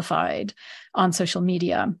vilified on social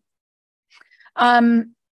media.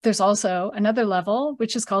 There's also another level,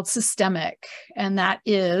 which is called systemic, and that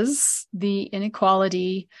is the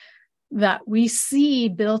inequality that we see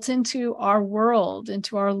built into our world,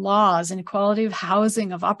 into our laws, inequality of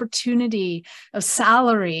housing, of opportunity, of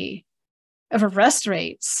salary, of arrest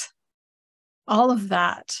rates, all of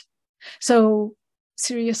that. So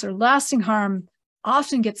serious or lasting harm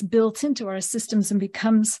often gets built into our systems and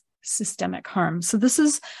becomes systemic harm. So this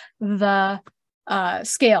is the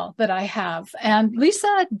scale that I have. And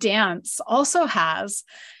Lisa Dance also has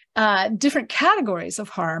different categories of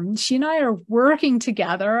harm. She and I are working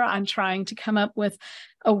together on trying to come up with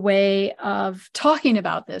a way of talking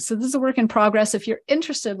about this. So this is a work in progress. If you're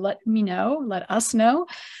interested, let me know, let us know.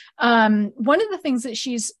 One of the things that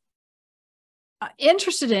she's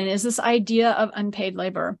interested in is this idea of unpaid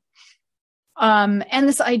labor. And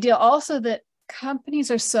this idea also that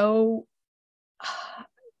companies are so,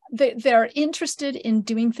 they're interested in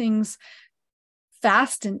doing things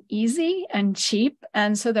fast and easy and cheap.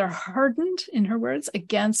 And so they're hardened, in her words,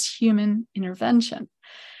 against human intervention.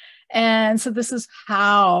 And so this is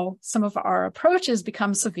how some of our approaches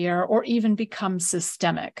become severe or even become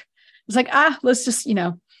systemic. It's like, let's just,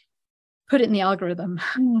 put it in the algorithm.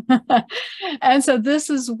 And so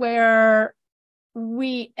this is where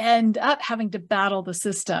we end up having to battle the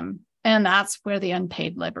system. And that's where the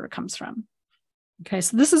unpaid labor comes from. Okay,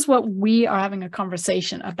 so this is what we are having a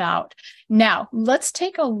conversation about. Now, let's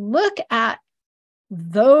take a look at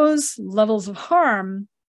those levels of harm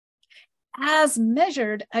as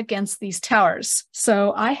measured against these towers.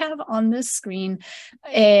 So I have on this screen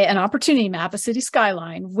an opportunity map, a city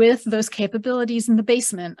skyline with those capabilities in the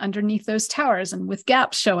basement underneath those towers and with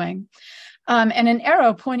gaps showing, and an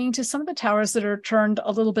arrow pointing to some of the towers that are turned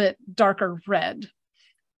a little bit darker red.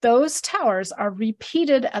 Those towers are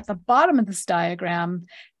repeated at the bottom of this diagram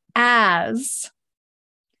as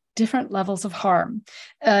different levels of harm.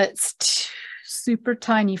 It's super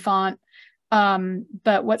tiny font,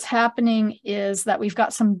 but what's happening is that we've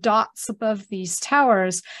got some dots above these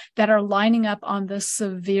towers that are lining up on the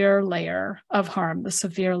severe layer of harm, the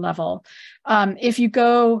severe level. If you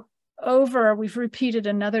go over, we've repeated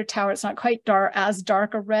another tower. It's not quite as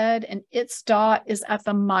dark a red, and its dot is at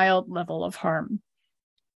the mild level of harm.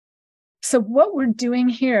 So what we're doing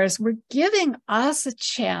here is we're giving us a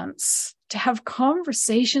chance to have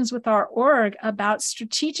conversations with our org about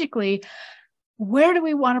strategically, where do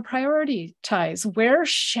we want to prioritize? Where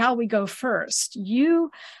shall we go first?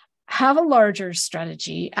 You have a larger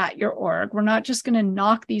strategy at your org. We're not just going to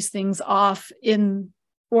knock these things off in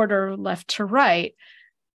order left to right.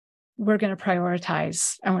 We're going to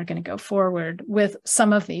prioritize, and we're going to go forward with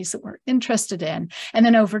some of these that we're interested in. And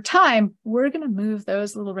then over time, we're going to move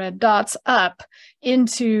those little red dots up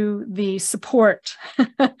into the support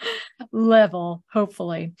level,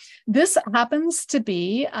 hopefully. This happens to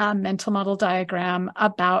be a mental model diagram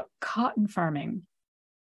about cotton farming.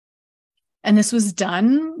 And this was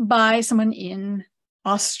done by someone in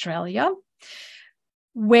Australia,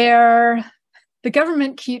 where the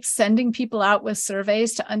government keeps sending people out with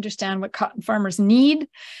surveys to understand what cotton farmers need.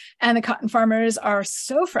 And the cotton farmers are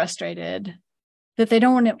so frustrated that they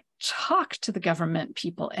don't want to talk to the government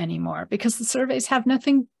people anymore, because the surveys have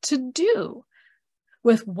nothing to do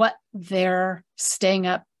with what they're staying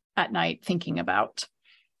up at night thinking about.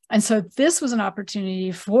 And so this was an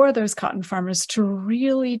opportunity for those cotton farmers to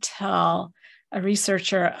really tell a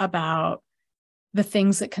researcher about the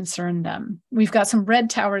things that concern them. We've got some red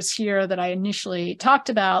towers here that I initially talked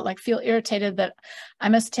about, like feel irritated that I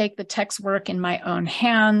must take the tech's work in my own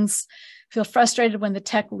hands, feel frustrated when the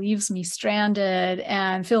tech leaves me stranded,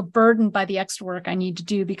 and feel burdened by the extra work I need to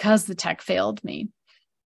do because the tech failed me.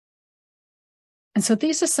 And so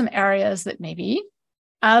these are some areas that maybe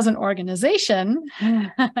as an organization,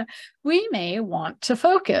 we may want to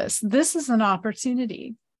focus. This is an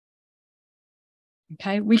opportunity.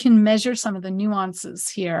 Okay, we can measure some of the nuances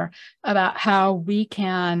here about how we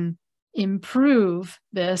can improve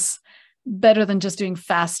this better than just doing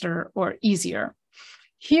faster or easier.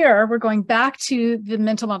 Here, we're going back to the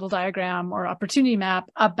mental model diagram or opportunity map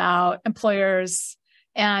about employers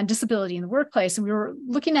and disability in the workplace. And we were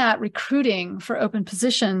looking at recruiting for open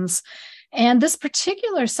positions. And this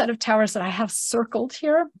particular set of towers that I have circled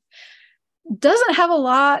here doesn't have a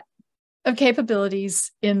lot of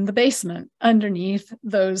capabilities in the basement underneath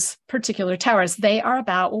those particular towers. They are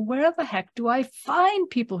about, well, where the heck do I find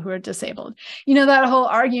people who are disabled? You know, that whole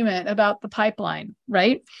argument about the pipeline,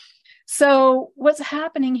 right? So what's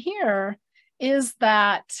happening here is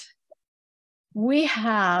that we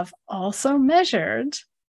have also measured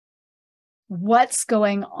what's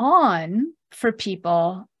going on for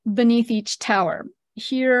people beneath each tower.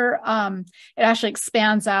 Here, it actually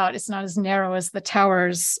expands out. It's not as narrow as the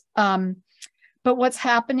towers. But what's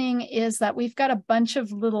happening is that we've got a bunch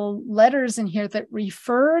of little letters in here that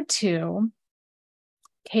refer to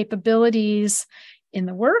capabilities in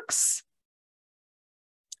the works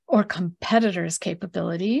or competitors'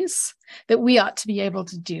 capabilities that we ought to be able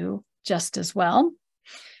to do just as well.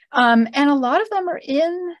 And a lot of them are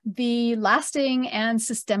in the lasting and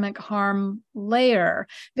systemic harm layer.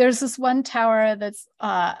 There's this one tower that's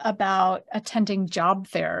about attending job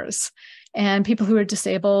fairs, and people who are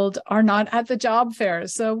disabled are not at the job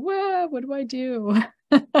fairs. So what do I do?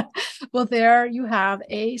 Well, there you have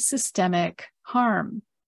a systemic harm.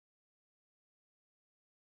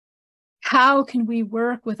 How can we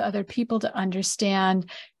work with other people to understand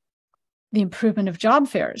the improvement of job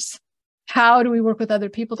fairs? How do we work with other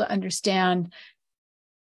people to understand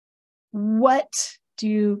what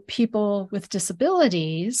do people with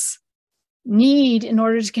disabilities need in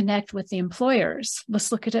order to connect with the employers?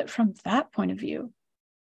 Let's look at it from that point of view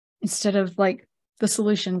instead of like the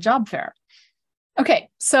solution job fair. Okay,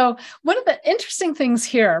 so one of the interesting things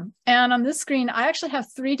here, and on this screen, I actually have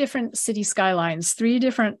 3 different city skylines, 3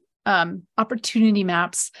 different opportunity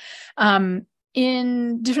maps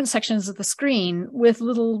in different sections of the screen with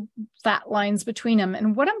little fat lines between them.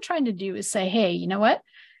 And what I'm trying to do is say, hey, you know what?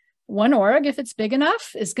 One org, if it's big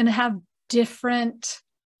enough, is going to have different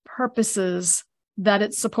purposes that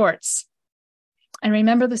it supports. And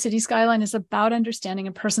remember, the city skyline is about understanding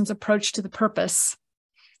a person's approach to the purpose.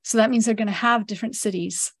 So that means they're going to have different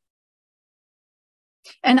cities.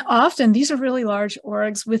 And often these are really large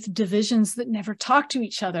orgs with divisions that never talk to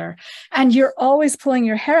each other. And you're always pulling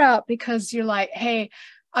your hair out because you're like, hey,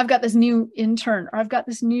 I've got this new intern, or I've got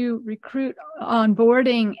this new recruit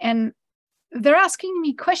onboarding, and they're asking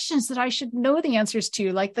me questions that I should know the answers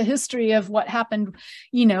to, like the history of what happened,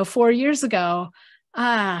 4 years ago.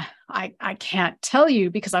 I can't tell you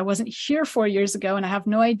because I wasn't here 4 years ago, and I have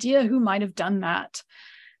no idea who might have done that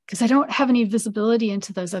because I don't have any visibility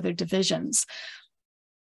into those other divisions.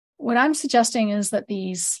 What I'm suggesting is that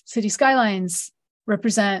these city skylines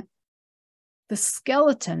represent the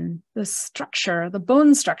skeleton, the structure, the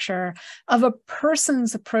bone structure of a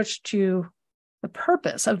person's approach to the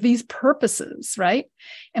purpose of these purposes, right?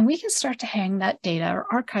 And we can start to hang that data or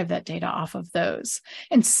archive that data off of those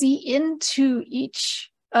and see into each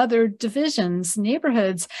other divisions,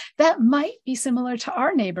 neighborhoods that might be similar to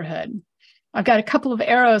our neighborhood. I've got a couple of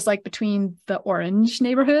arrows like between the orange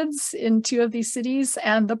neighborhoods in 2 of these cities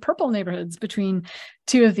and the purple neighborhoods between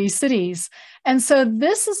 2 of these cities. And so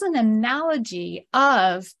this is an analogy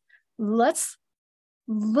of, let's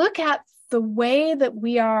look at the way that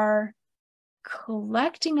we are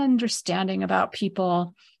collecting understanding about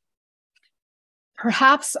people,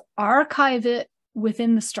 perhaps archive it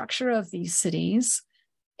within the structure of these cities,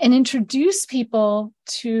 and introduce people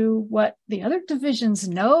to what the other divisions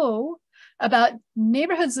know about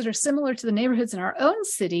neighborhoods that are similar to the neighborhoods in our own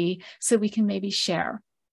city, so we can maybe share.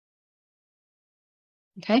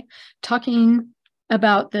 Okay, talking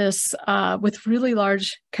about this with really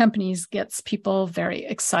large companies gets people very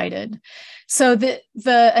excited. So the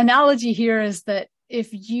analogy here is that if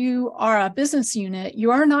you are a business unit,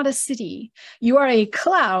 you are not a city. You are a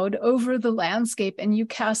cloud over the landscape and you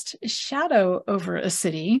cast a shadow over a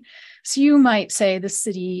city. So you might say the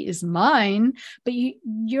city is mine, but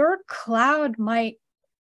your cloud might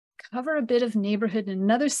cover a bit of neighborhood in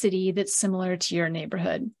another city that's similar to your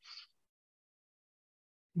neighborhood.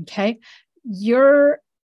 Okay, your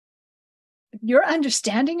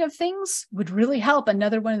understanding of things would really help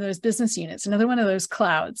another one of those business units, another one of those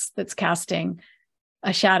clouds that's casting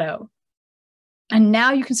a shadow. And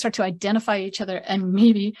now you can start to identify each other and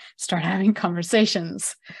maybe start having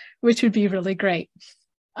conversations, which would be really great.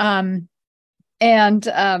 Especially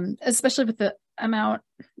with the amount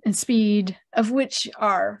and speed of which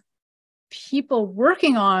are people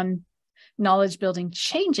working on knowledge building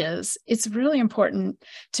changes, it's really important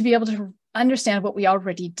to be able to understand what we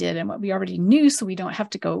already did and what we already knew, so we don't have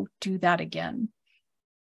to go do that again.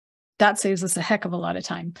 That saves us a heck of a lot of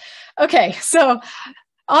time. Okay, so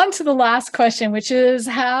on to the last question, which is,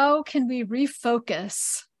 how can we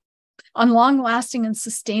refocus on long-lasting and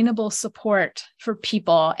sustainable support for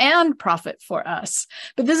people and profit for us?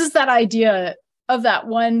 But this is that idea of that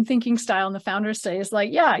one thinking style in the founders say is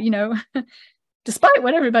like, yeah, despite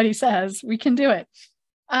what everybody says, we can do it.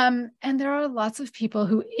 And there are lots of people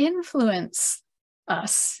who influence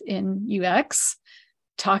us in UX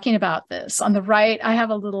talking about this. On the right, I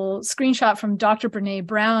have a little screenshot from Dr. Brene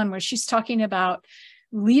Brown where she's talking about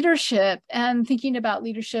leadership and thinking about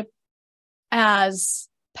leadership as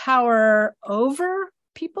power over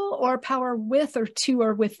people or power with or to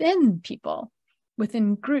or within people,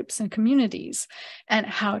 within groups and communities, and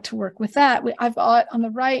how to work with that. I've got on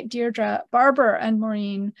the right Deirdre Barber and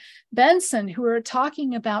Maureen Benson, who are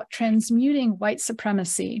talking about transmuting white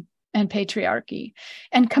supremacy and patriarchy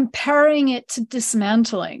and comparing it to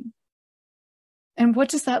dismantling. And what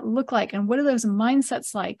does that look like? And what are those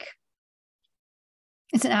mindsets like?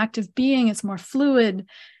 It's an act of being. It's more fluid.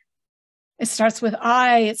 It starts with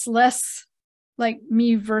I. It's less like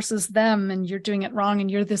me versus them, and you're doing it wrong, and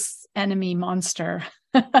you're this enemy monster.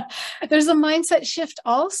 There's a mindset shift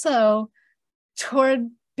also toward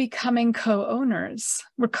becoming co-owners.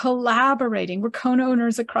 We're collaborating. We're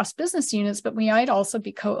co-owners across business units, but we might also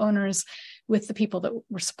be co-owners with the people that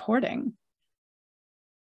we're supporting.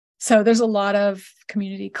 So there's a lot of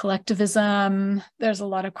community collectivism. There's a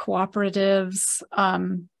lot of cooperatives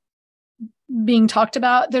being talked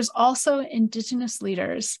about. There's also Indigenous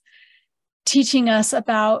leaders teaching us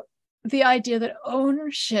about the idea that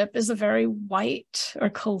ownership is a very white or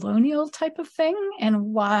colonial type of thing, and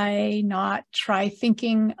why not try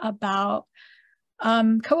thinking about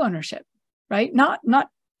co-ownership, right? Not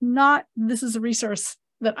this is a resource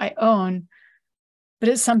that I own, but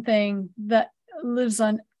it's something that lives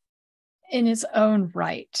on in its own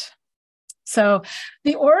right. So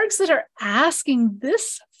the orgs that are asking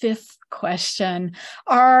this 5th question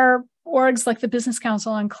are orgs like the Business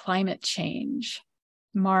Council on Climate Change.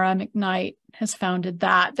 Mara McKnight has founded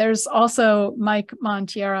that. There's also Mike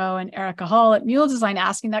Montiero and Erica Hall at Mule Design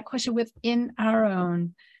asking that question within our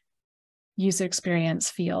own user experience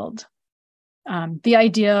field. The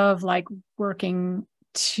idea of like working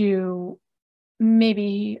to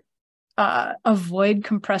maybe avoid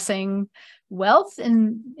compressing wealth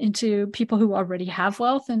into people who already have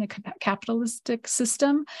wealth in a capitalistic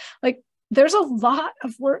system. Like, there's a lot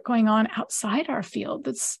of work going on outside our field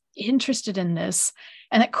that's interested in this,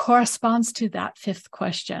 and it corresponds to that 5th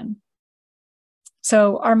question.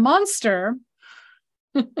 So our monster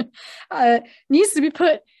needs to be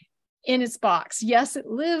put in its box. Yes, it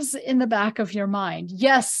lives in the back of your mind.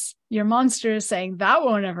 Yes, your monster is saying that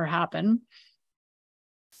won't ever happen.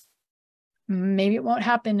 Maybe it won't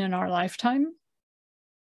happen in our lifetime.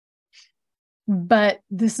 But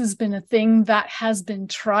this has been a thing that has been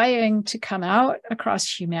trying to come out across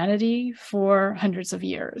humanity for hundreds of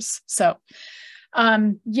years. So,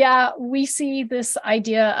 yeah, we see this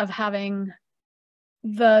idea of having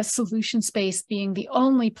the solution space being the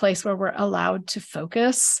only place where we're allowed to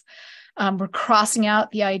focus. We're crossing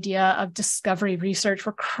out the idea of discovery research.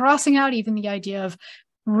 We're crossing out even the idea of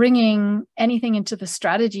bringing anything into the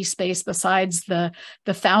strategy space besides the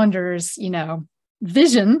founder's,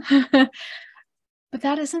 vision. But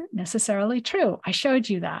that isn't necessarily true. I showed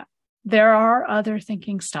you that. There are other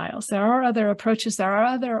thinking styles. There are other approaches. There are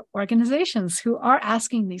other organizations who are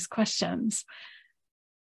asking these questions.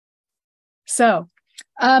 So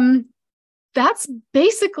that's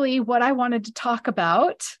basically what I wanted to talk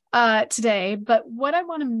about today. But what I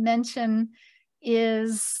want to mention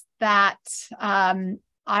is that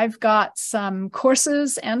I've got some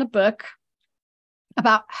courses and a book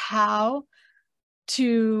about how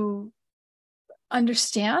to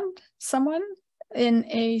understand someone in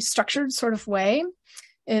a structured sort of way.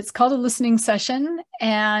 It's called a listening session.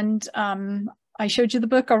 And I showed you the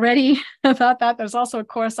book already about that. There's also a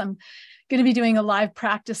course. I'm going to be doing a live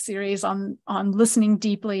practice series on listening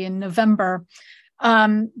deeply in November.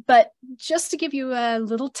 But just to give you a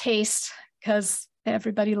little taste, because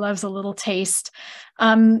everybody loves a little taste,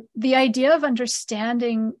 the idea of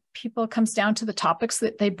understanding people comes down to the topics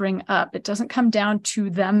that they bring up. It doesn't come down to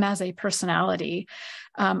them as a personality.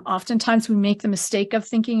 Oftentimes we make the mistake of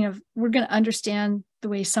thinking of, we're going to understand the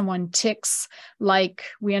way someone ticks, like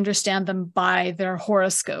we understand them by their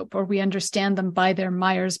horoscope, or we understand them by their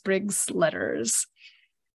Myers-Briggs letters.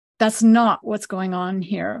 That's not what's going on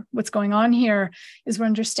here. What's going on here is we're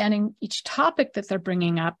understanding each topic that they're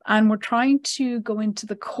bringing up, and we're trying to go into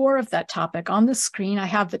the core of that topic. On the screen, I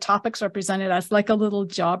have the topics represented as like a little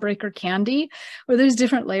jawbreaker candy, where there's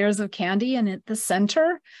different layers of candy, and at the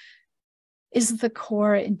center is the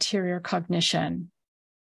core interior cognition.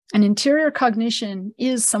 And interior cognition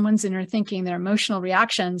is someone's inner thinking, their emotional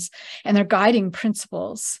reactions, and their guiding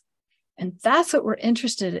principles. And that's what we're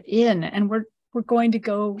interested in. And we're going to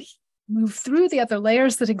go move through the other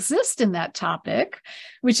layers that exist in that topic,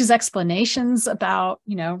 which is explanations about,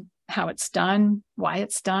 how it's done, why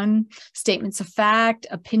it's done, statements of fact,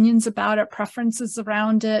 opinions about it, preferences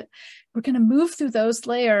around it. We're going to move through those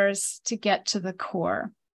layers to get to the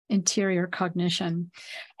core, interior cognition.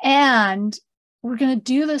 And we're going to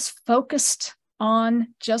do this focused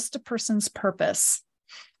on just a person's purpose.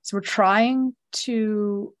 So we're trying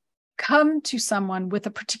to come to someone with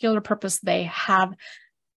a particular purpose they have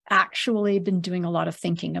actually been doing a lot of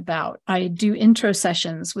thinking about. I do intro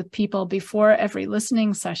sessions with people before every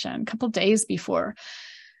listening session, a couple days before,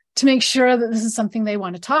 to make sure that this is something they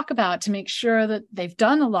want to talk about, to make sure that they've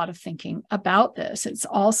done a lot of thinking about this. It's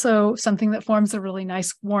also something that forms a really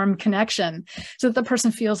nice, warm connection so that the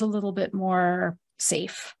person feels a little bit more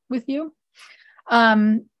safe with you.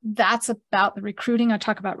 That's about the recruiting. I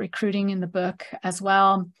talk about recruiting in the book as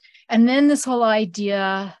well. And then this whole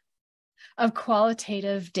idea of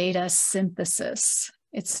qualitative data synthesis.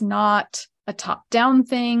 It's not a top-down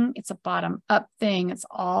thing. It's a bottom-up thing. It's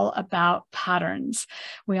all about patterns.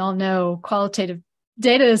 We all know qualitative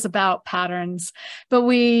data is about patterns, but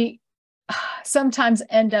we sometimes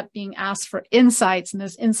end up being asked for insights, and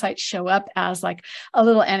those insights show up as like a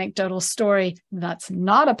little anecdotal story that's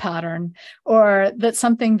not a pattern, or that's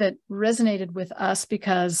something that resonated with us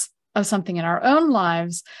because of something in our own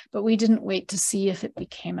lives, but we didn't wait to see if it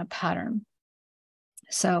became a pattern.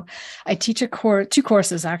 So I teach two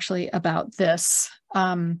courses actually about this.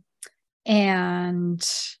 And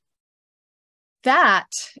that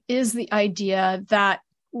is the idea that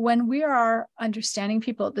when we are understanding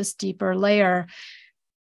people at this deeper layer,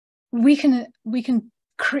 we can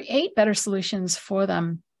create better solutions for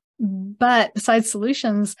them. But besides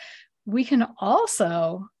solutions, we can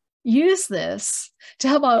also use this to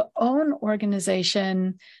help our own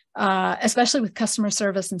organization, especially with customer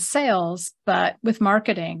service and sales, but with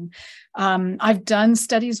marketing. I've done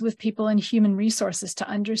studies with people in human resources to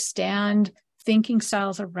understand thinking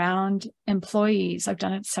styles around employees. I've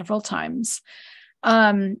done it several times.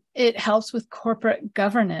 It helps with corporate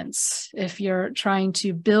governance if you're trying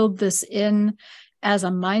to build this in as a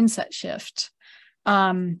mindset shift.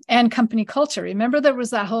 And company culture. Remember, there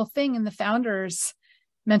was that whole thing in the founders'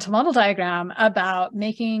 mental model diagram about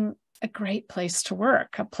making a great place to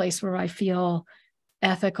work, a place where I feel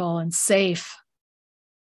ethical and safe.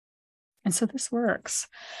 And so this works.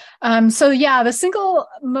 So yeah, the single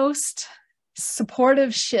most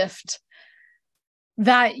supportive shift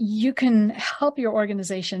that you can help your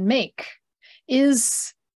organization make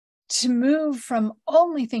is to move from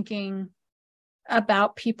only thinking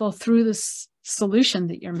about people through this solution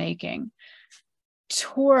that you're making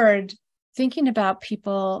toward thinking about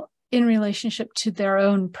people in relationship to their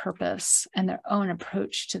own purpose and their own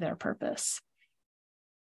approach to their purpose.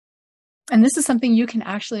 And this is something you can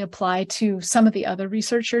actually apply to some of the other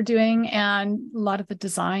research you're doing and a lot of the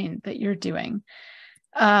design that you're doing.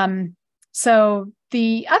 So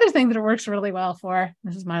the other thing that it works really well for,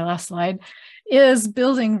 this is my last slide, is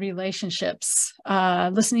building relationships.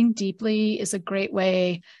 Listening deeply is a great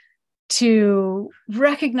way to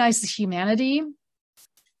recognize the humanity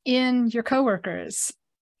in your coworkers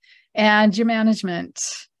and your management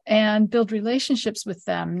and build relationships with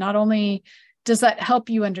them. Not only does that help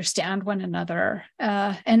you understand one another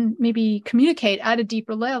and maybe communicate at a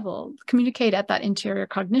deeper level, communicate at that interior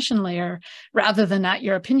cognition layer rather than at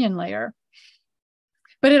your opinion layer,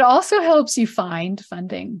 but it also helps you find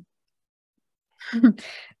funding,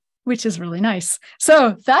 which is really nice.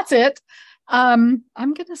 So that's it. I'm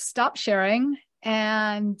going to stop sharing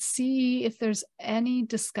and see if there's any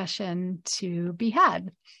discussion to be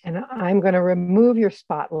had. And I'm going to remove your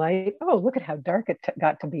spotlight. Oh, look at how dark it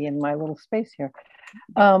got to be in my little space here.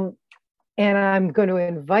 And I'm going to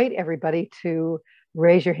invite everybody to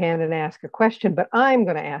raise your hand and ask a question, but I'm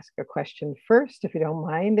going to ask a question first, if you don't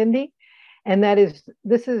mind, Indi. And that is,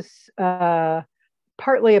 this is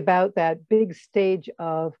partly about that big stage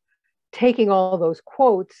of taking all those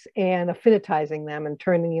quotes and affinitizing them and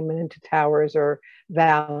turning them into towers or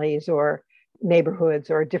valleys or neighborhoods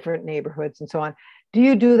or different neighborhoods and so on. Do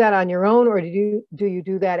you do that on your own, or do you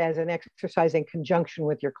do that as an exercise in conjunction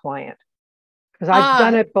with your client? Because I've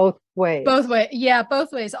done it both ways. Both ways. Yeah,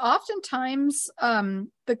 both ways. Oftentimes,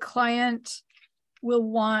 the client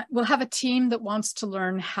will have a team that wants to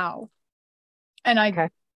learn how. And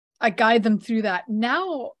I guide them through that.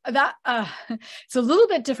 Now that it's a little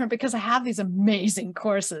bit different because I have these amazing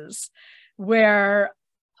courses where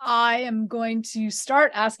I am going to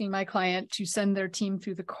start asking my client to send their team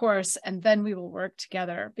through the course, and then we will work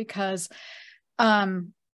together, because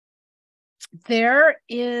there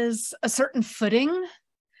is a certain footing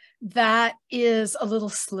that is a little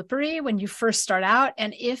slippery when you first start out.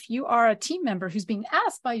 And if you are a team member who's being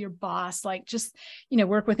asked by your boss, like, just,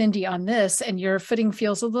 work with Indi on this, and your footing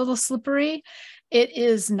feels a little slippery, it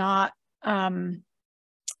is not a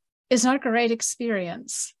great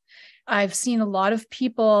experience. I've seen a lot of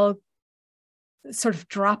people sort of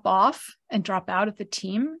drop off and drop out of the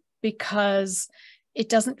team because it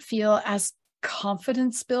doesn't feel as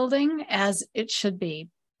confidence building as it should be.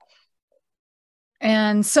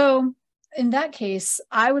 And so in that case,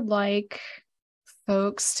 I would like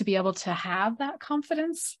folks to be able to have that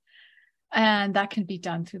confidence, and that can be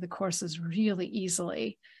done through the courses really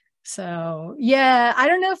easily. So yeah, I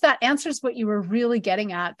don't know if that answers what you were really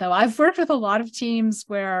getting at, though. I've worked with a lot of teams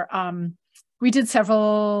where we did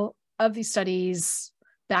several of these studies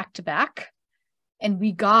back to back, and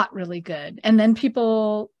we got really good. And then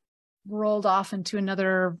people rolled off into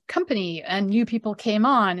another company and new people came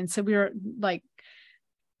on. And so we were like,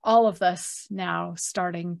 all of this now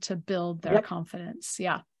starting to build their confidence.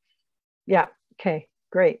 Yeah. Yeah. Okay.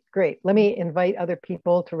 Great. Let me invite other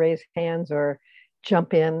people to raise hands or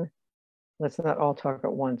jump in. Let's not all talk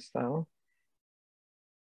at once, though.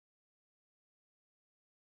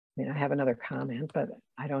 I mean, I have another comment, but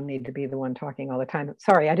I don't need to be the one talking all the time.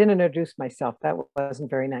 Sorry, I didn't introduce myself. That wasn't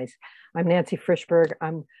very nice. I'm Nancy Frischberg.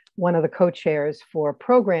 I'm one of the co-chairs for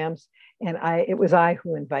programs, and it was I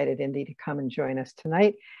who invited Indi to come and join us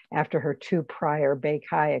tonight after her 2 prior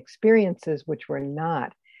BayCHI experiences, which were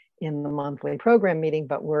not in the monthly program meeting,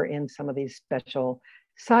 but were in some of these special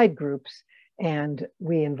side groups. And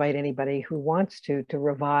we invite anybody who wants to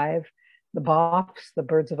revive the BOFs, the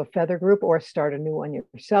Birds of a Feather group, or start a new one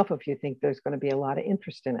yourself if you think there's going to be a lot of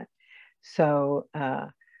interest in it. So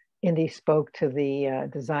Indi spoke to the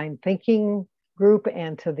design thinking group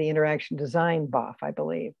and to the interaction design BOF, I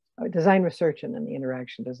believe, design research and then the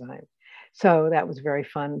interaction design. So that was very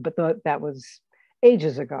fun, but that was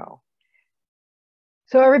ages ago.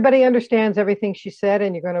 So everybody understands everything she said,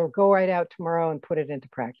 and you're going to go right out tomorrow and put it into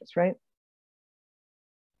practice, right?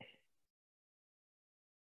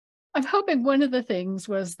 I'm hoping one of the things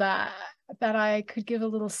was that I could give a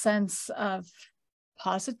little sense of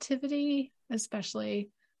positivity, especially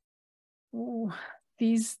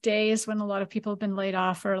these days when a lot of people have been laid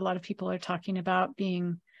off, or a lot of people are talking about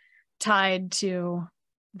being tied to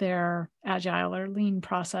their agile or lean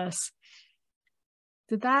process.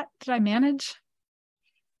 Did I manage?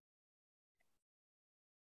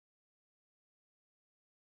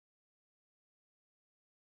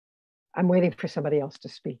 I'm waiting for somebody else to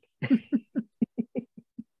speak.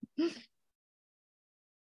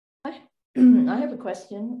 I have a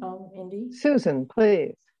question, Indi. Susan,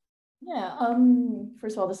 please. Yeah,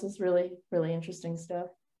 first of all, this is really, really interesting stuff.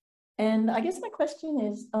 And I guess my question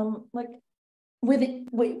is, like,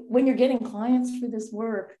 when you're getting clients for this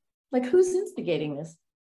work, like, who's instigating this?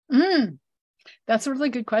 That's a really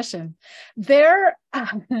good question. There,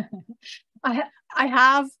 I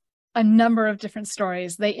have a number of different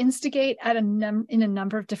stories. They instigate in a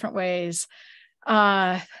number of different ways.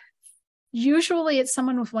 Usually it's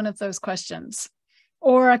someone with one of those questions,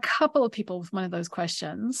 or a couple of people with one of those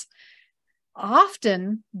questions.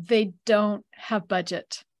 Often they don't have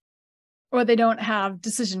budget, or they don't have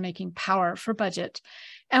decision-making power for budget.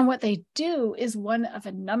 And what they do is one of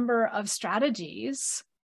a number of strategies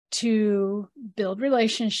to build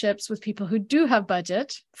relationships with people who do have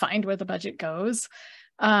budget, find where the budget goes,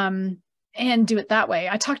 and do it that way.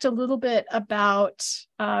 I talked a little bit about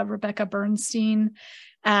Rebecca Bernstein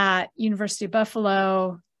at University of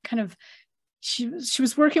Buffalo. Kind of, she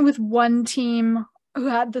was working with one team who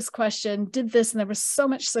had this question, did this, and there was so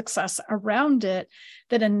much success around it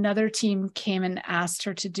that another team came and asked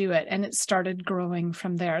her to do it, and it started growing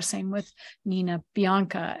from there. Same with Nina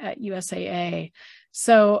Bianca at USAA.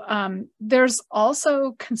 So there's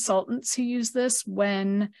also consultants who use this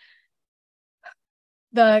when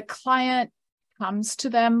the client comes to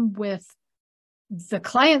them with the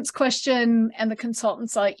client's question, and the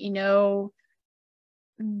consultant's like,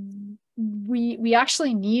 we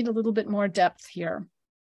actually need a little bit more depth here.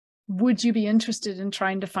 Would you be interested in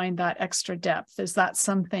trying to find that extra depth? Is that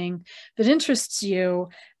something that interests you?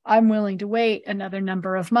 I'm willing to wait another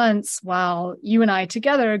number of months while you and I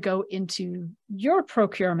together go into your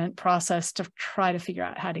procurement process to try to figure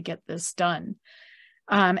out how to get this done.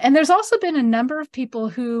 And there's also been a number of people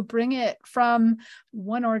who bring it from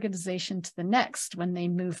one organization to the next when they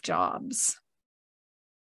move jobs.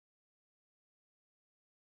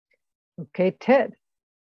 Okay, Ted.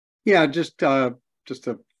 Yeah, just a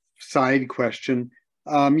side question.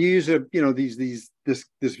 You use this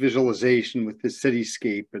visualization with this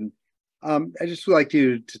cityscape, and I just would like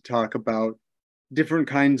you to talk about different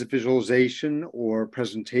kinds of visualization or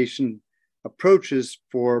presentation approaches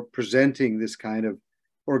for presenting this kind of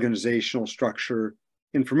organizational structure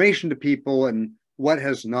information to people, and what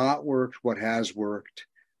has not worked, what has worked,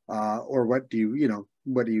 or what do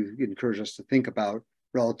you encourage us to think about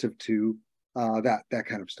relative to that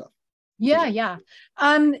kind of stuff? Yeah.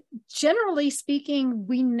 Generally speaking,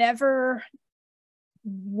 we never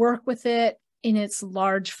work with it in its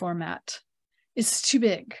large format. It's too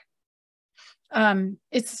big.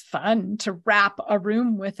 It's fun to wrap a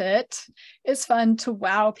room with it. It's fun to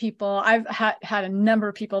wow people. I've had a number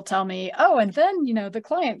of people tell me, oh, and then, the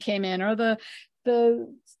client came in, or the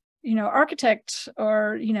architect,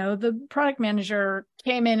 or, the product manager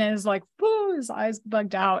came in and is like, whoo, his eyes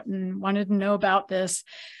bugged out and wanted to know about this.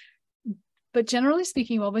 But generally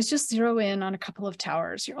speaking, you always just zero in on a couple of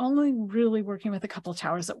towers. You're only really working with a couple of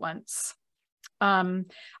towers at once. I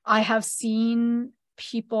have seen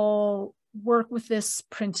people work with this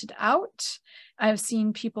printed out. I've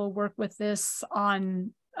seen people work with this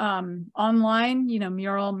on online,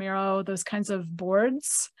 Mural, Miro, those kinds of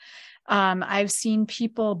boards. I've seen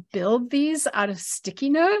people build these out of sticky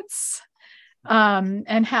notes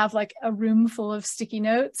and have like a room full of sticky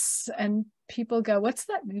notes, and people go, what's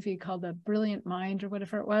that movie called, The Brilliant Mind, or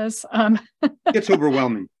whatever it was? It's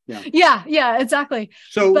overwhelming. Yeah, exactly.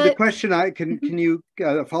 So the question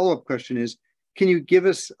a follow-up question is, can you give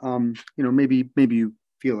us, maybe you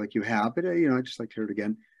feel like you have, but I'd just like to hear it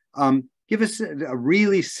again. Give us a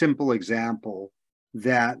really simple example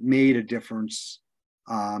that made a difference,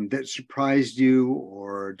 that surprised you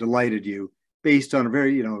or delighted you, based on a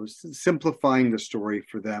very, simplifying the story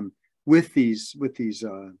for them with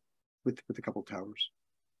a couple towers.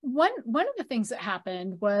 One of the things that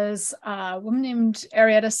happened was a woman named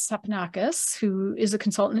Arietta Sapanakis, who is a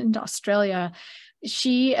consultant in Australia.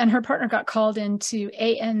 She and her partner got called into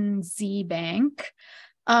ANZ Bank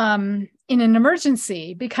in an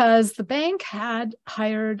emergency because the bank had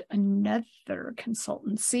hired another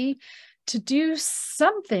consultancy to do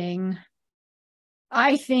something,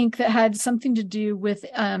 I think, that had something to do with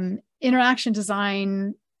interaction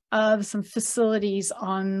design of some facilities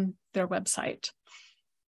on their website.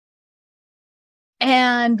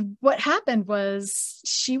 And what happened was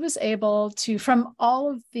she was able to, from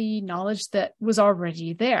all of the knowledge that was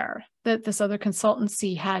already there, that this other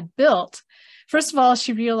consultancy had built, first of all,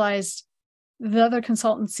 she realized the other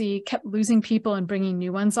consultancy kept losing people and bringing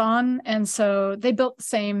new ones on. And so they built the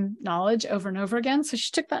same knowledge over and over again. So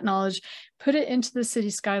she took that knowledge, put it into the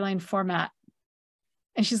city skyline format,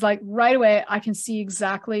 And she's like, right away, I can see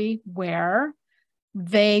exactly where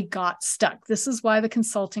they got stuck. This is why the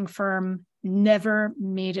consulting firm never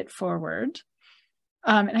made it forward.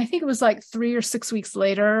 And I think it was like 3 or 6 weeks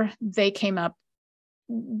later, they came up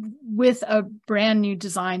with a brand new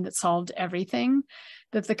design that solved everything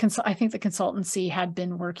that I think the consultancy had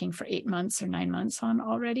been working for 8 months or 9 months on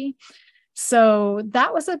already. So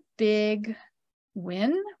that was a big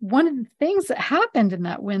win. One of the things that happened in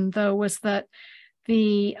that win, though, was that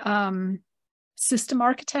the system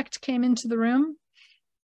architect came into the room,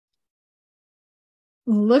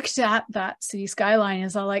 looked at that city skyline, and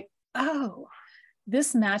is all like, oh,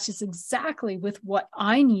 this matches exactly with what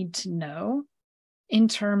I need to know in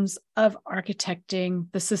terms of architecting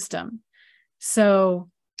the system. So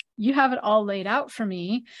you have it all laid out for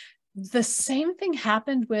me. The same thing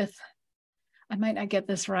happened with, I might not get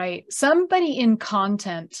this right, somebody in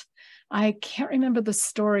content. I can't remember the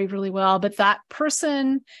story really well, but that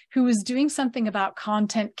person who was doing something about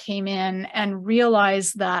content came in and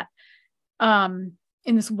realized that in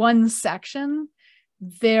this one section,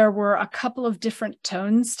 there were a couple of different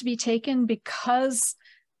tones to be taken, because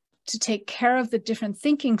to take care of the different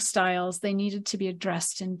thinking styles, they needed to be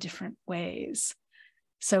addressed in different ways.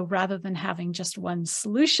 So rather than having just one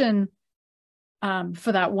solution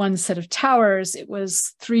for that one set of towers, it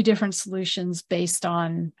was 3 different solutions based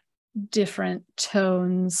on different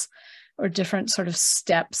tones or different sort of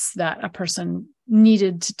steps that a person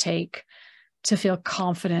needed to take to feel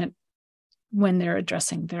confident when they're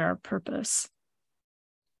addressing their purpose.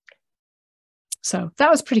 So that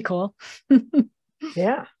was pretty cool.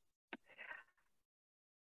 Yeah.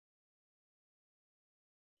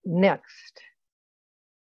 Next.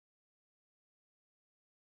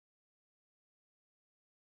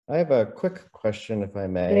 I have a quick question, if I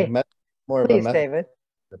may. Hey, More please, of a David.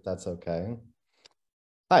 if that's okay.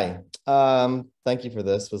 Hi. Thank you for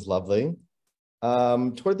this. It was lovely.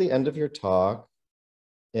 Toward the end of your talk,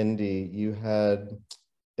 Indi, you had,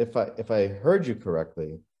 if I heard you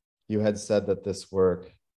correctly, you had said that this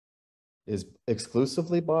work is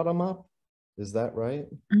exclusively bottom up. Is that right?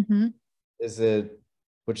 Mm-hmm. Is it,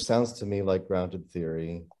 which sounds to me like grounded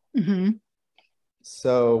theory. Mm-hmm.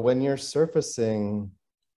 So when you're surfacing,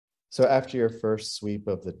 so after your first sweep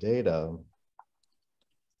of the data,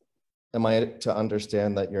 am I to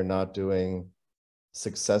understand that you're not doing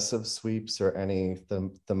successive sweeps or any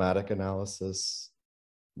thematic analysis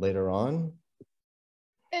later on?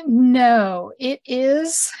 No,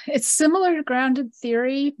 it's similar to grounded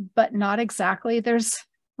theory, but not exactly. There's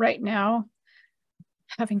right now,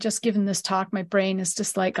 having just given this talk, my brain is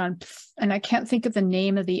just like on, and I can't think of the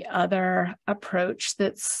name of the other approach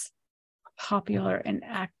that's popular in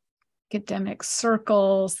academic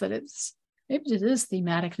circles, that it's, maybe it is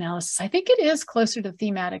thematic analysis. I think it is closer to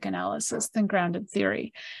thematic analysis than grounded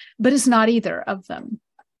theory, but it's not either of them.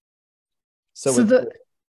 So with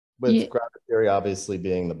grounded theory obviously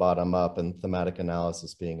being the bottom up and thematic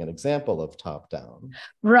analysis being an example of top down.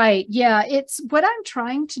 Right. Yeah. It's what I'm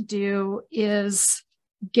trying to do is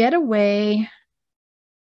get away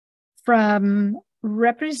from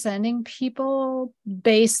representing people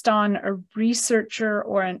based on a researcher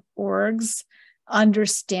or an org's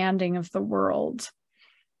understanding of the world.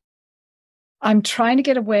 I'm trying to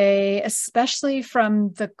get away, especially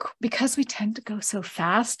from because we tend to go so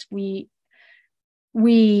fast,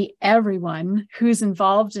 everyone who's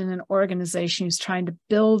involved in an organization who's trying to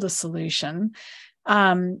build a solution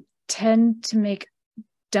tend to make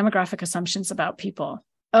demographic assumptions about people.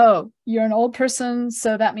 Oh, you're an old person,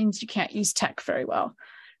 so that means you can't use tech very well,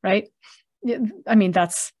 right? I mean,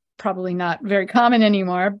 that's probably not very common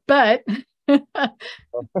anymore, but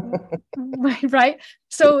right?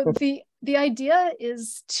 So the idea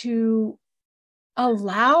is to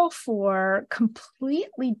allow for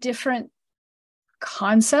completely different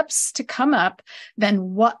concepts to come up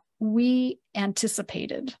than what we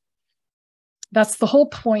anticipated. That's the whole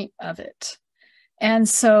point of it. And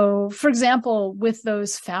so, for example, with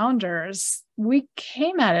those founders, we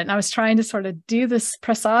came at it, and I was trying to sort of do this,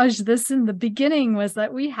 presage this in the beginning, was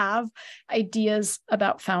that we have ideas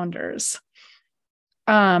about founders.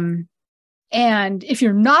 And if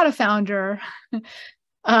you're not a founder,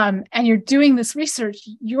 and you're doing this research,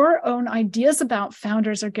 your own ideas about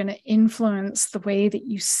founders are going to influence the way that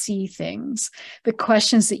you see things, the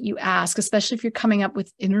questions that you ask, especially if you're coming up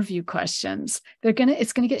with interview questions.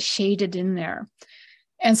 It's going to get shaded in there.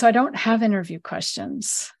 And so I don't have interview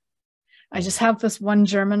questions. I just have this one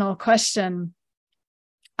germinal question.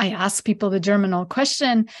 I ask people the germinal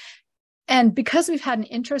question. And because we've had an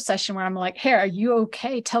intro session where I'm like, hey, are you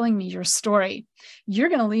okay telling me your story? You're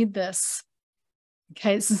going to lead this.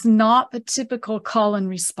 Okay, this is not the typical call and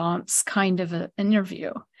response kind of an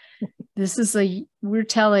interview. This is you're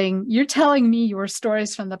telling me your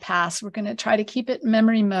stories from the past. We're going to try to keep it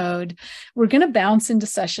memory mode. We're going to bounce into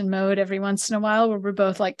session mode every once in a while where we're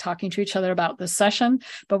both like talking to each other about this session,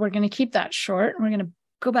 but we're going to keep that short. And we're going to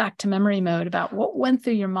go back to memory mode about what went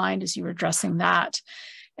through your mind as you were addressing that.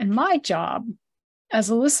 And my job as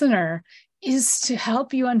a listener is to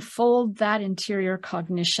help you unfold that interior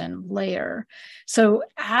cognition layer. So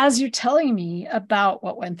as you're telling me about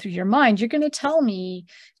what went through your mind, you're going to tell me,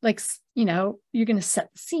 like, you know, you're going to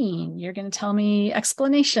set the scene. You're going to tell me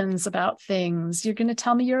explanations about things. You're going to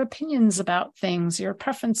tell me your opinions about things, your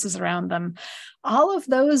preferences around them. All of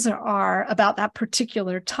those are about that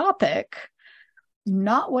particular topic,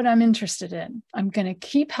 not what I'm interested in. I'm going to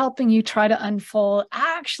keep helping you try to unfold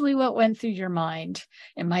actually what went through your mind.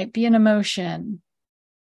 It might be an emotion,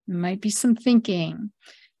 it might be some thinking,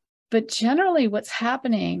 but generally what's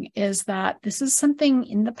happening is that this is something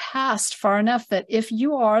in the past far enough that if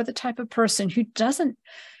you are the type of person who isn't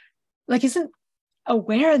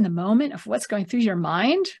aware in the moment of what's going through your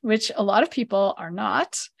mind, which a lot of people are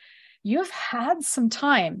not, you have had some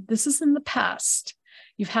time. This is in the past.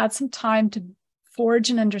 You've had some time to forge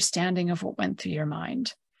an understanding of what went through your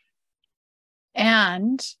mind.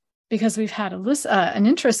 And because we've had an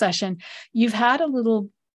intro session, you've had a little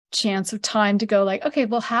chance of time to go like, okay,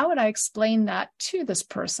 well, how would I explain that to this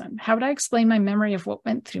person? How would I explain my memory of what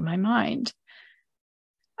went through my mind?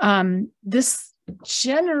 This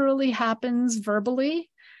generally happens verbally,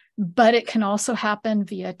 but it can also happen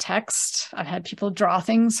via text. I've had people draw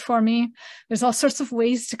things for me. There's all sorts of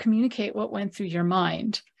ways to communicate what went through your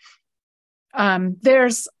mind.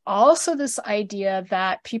 There's also this idea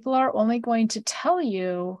that people are only going to tell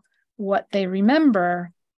you what they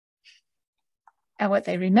remember. And what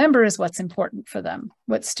they remember is what's important for them,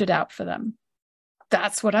 what stood out for them.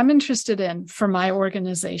 That's what I'm interested in for my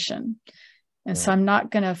organization. And so I'm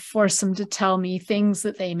not going to force them to tell me things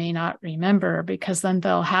that they may not remember, because then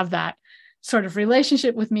they'll have that sort of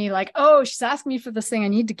relationship with me like, oh, she's asking me for this thing, I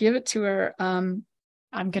need to give it to her. I'm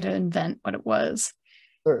going to invent what it was.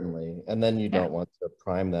 Certainly. And then you don't want to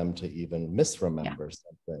prime them to even misremember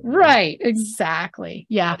something. Right. Exactly.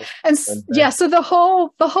 Yeah. And so the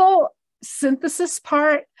whole synthesis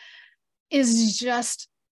part is just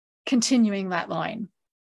continuing that line.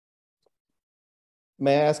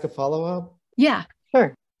 May I ask a follow-up? Yeah.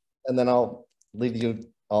 Sure. And then I'll leave you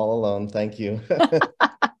all alone. Thank you.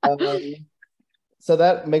 So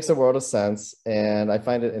that makes a world of sense. And I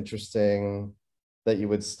find it interesting that you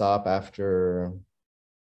would stop after,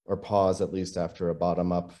 or pause at least after, a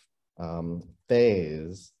bottom-up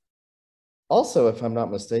phase. Also, if I'm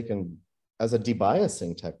not mistaken, as a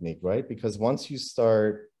debiasing technique, right? Because once you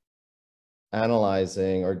start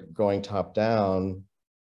analyzing or going top down,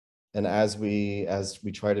 and as we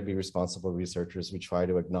try to be responsible researchers, we try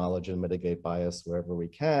to acknowledge and mitigate bias wherever we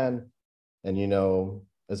can. And you know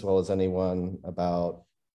as well as anyone about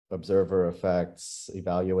observer effects,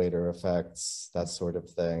 evaluator effects, that sort of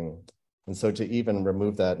thing. And so to even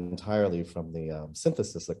remove that entirely from the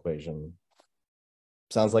synthesis equation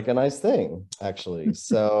sounds like a nice thing, actually.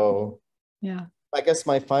 So yeah, I guess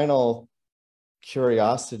my final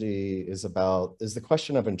curiosity is the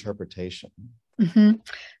question of interpretation. Mm-hmm.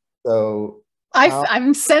 So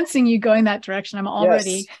I'm sensing you going that direction. I'm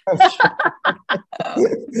already. Yes.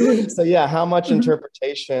 So yeah, how much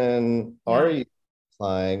interpretation are you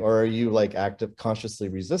applying, or are you like consciously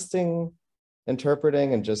resisting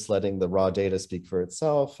interpreting and just letting the raw data speak for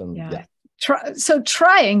itself? And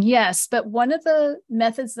trying, yes. But one of the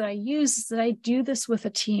methods that I use is that I do this with a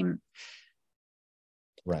team.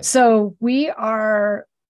 Right. So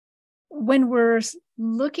when we're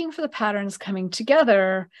looking for the patterns coming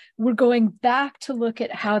together, we're going back to look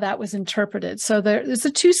at how that was interpreted. So there's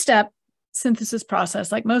a two-step synthesis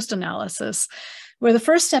process, like most analysis, where the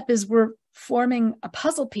first step is we're forming a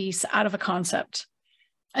puzzle piece out of a concept.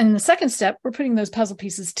 And in the second step, we're putting those puzzle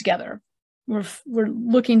pieces together. We're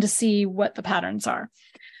looking to see what the patterns are.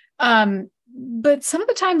 But some of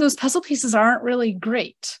the time, those puzzle pieces aren't really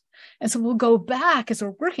great. And so we'll go back as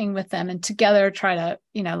we're working with them and together try to,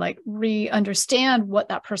 re-understand what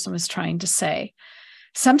that person was trying to say.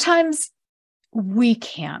 Sometimes we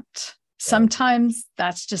can't. Sometimes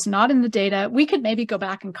that's just not in the data. We could maybe go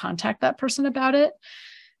back and contact that person about it.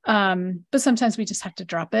 But sometimes we just have to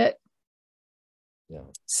drop it. Yeah.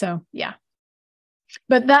 So, yeah.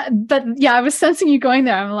 But I was sensing you going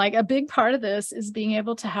there. I'm like, a big part of this is being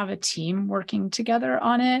able to have a team working together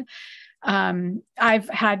on it. I've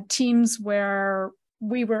had teams where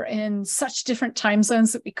we were in such different time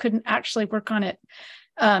zones that we couldn't actually work on it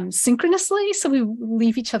synchronously. So we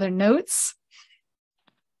leave each other notes,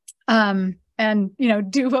 and,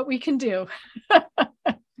 do what we can do.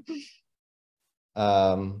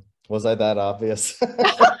 Was I that obvious?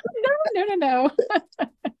 No.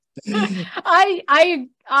 I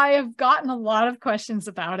have gotten a lot of questions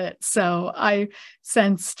about it, so I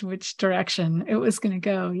sensed which direction it was going to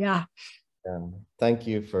go. Yeah. Thank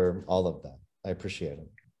you for all of that. I appreciate it.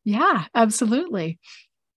 Yeah, absolutely.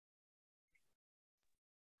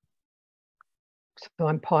 So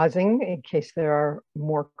I'm pausing in case there are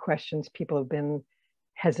more questions people have been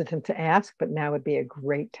hesitant to ask, but now would be a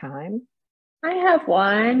great time. I have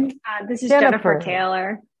one. This is Jennifer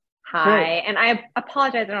Taylor. Hi. Great. And I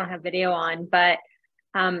apologize, I don't have video on, but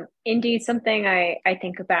Indi, something I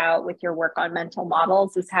think about with your work on mental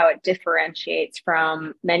models is how it differentiates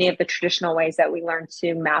from many of the traditional ways that we learn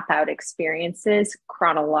to map out experiences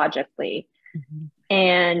chronologically. Mm-hmm.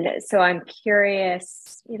 And so I'm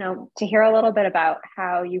curious, to hear a little bit about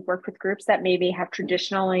how you've worked with groups that maybe have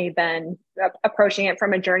traditionally been approaching it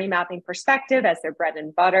from a journey mapping perspective as their bread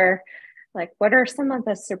and butter. Like, what are some of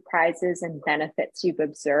the surprises and benefits you've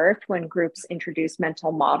observed when groups introduce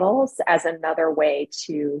mental models as another way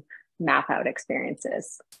to map out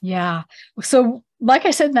experiences? Yeah. So like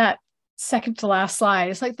I said in that second to last slide,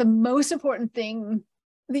 it's like the most important thing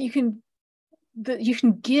that you can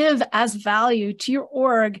give as value to your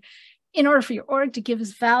org, in order for your org to give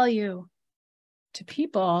as value to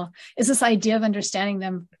people, is this idea of understanding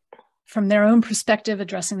them from their own perspective,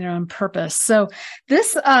 addressing their own purpose. So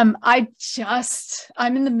this, I'm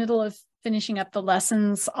in the middle of finishing up the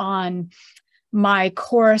lessons on my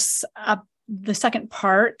course, the second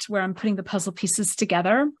part where I'm putting the puzzle pieces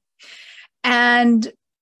together. And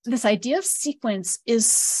this idea of sequence is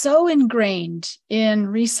so ingrained in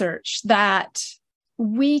research that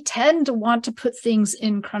we tend to want to put things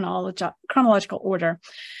in chronological order.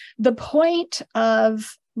 The point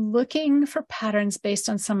of looking for patterns based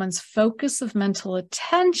on someone's focus of mental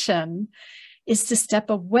attention is to step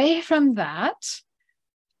away from that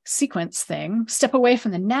sequence thing, step away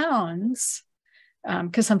from the nouns,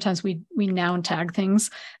 because sometimes we noun tag things,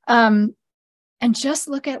 and just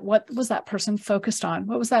look at what was that person focused on?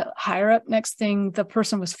 What was that higher up next thing the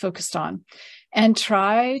person was focused on? And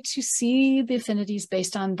try to see the affinities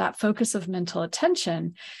based on that focus of mental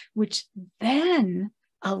attention, which then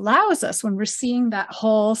allows us, when we're seeing that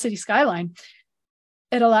whole city skyline,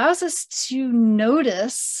 it allows us to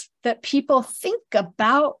notice that people think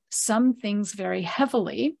about some things very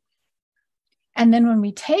heavily. And then when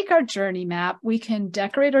we take our journey map, we can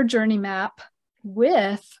decorate our journey map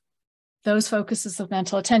with those focuses of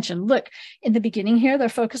mental attention. Look, in the beginning here, they're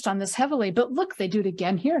focused on this heavily, but look, they do it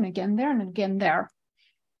again here and again there and again there.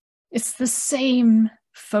 It's the same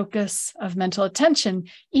focus of mental attention,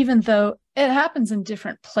 even though it happens in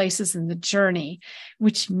different places in the journey,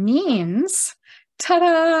 which means,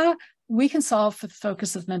 ta-da, we can solve for the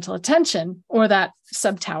focus of mental attention, or that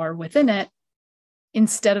subtower within it,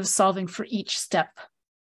 instead of solving for each step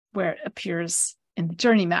where it appears in the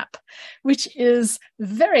journey map, which is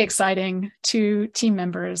very exciting to team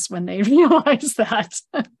members when they realize that.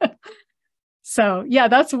 So yeah,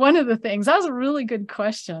 that's one of the things. That was a really good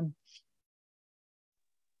question.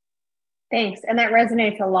 Thanks. And that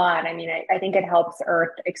resonates a lot. I mean, I think it helps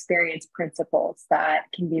Earth experience principles that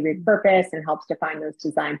can be repurposed and helps define those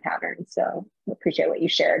design patterns. So I appreciate what you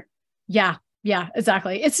shared. Yeah,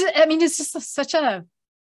 exactly. It's just such a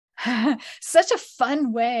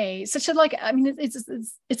fun way,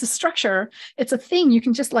 it's a structure. It's a thing. You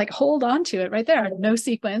can just like hold on to it right there. No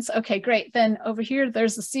sequence. Okay, great. Then over here,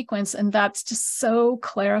 there's a sequence. And that's just so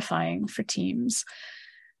clarifying for teams.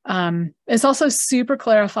 It's also super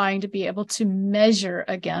clarifying to be able to measure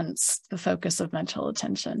against the focus of mental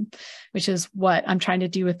attention, which is what I'm trying to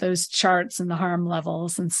do with those charts and the harm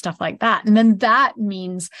levels and stuff like that. And then that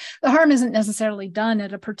means the harm isn't necessarily done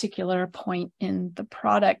at a particular point in the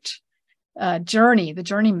product journey, the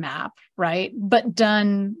journey map, right? But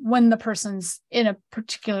done when the person's in a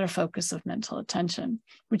particular focus of mental attention,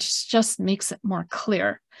 which just makes it more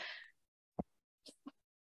clear.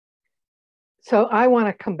 So I want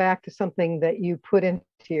to come back to something that you put into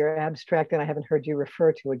your abstract and I haven't heard you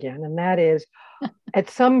refer to again. And that is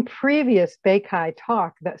at some previous BayCHI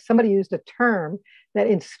talk that somebody used a term that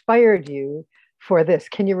inspired you for this.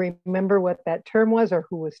 Can you remember what that term was or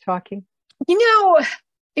who was talking?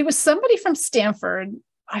 It was somebody from Stanford.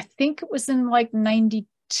 I think it was in like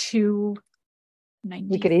 92,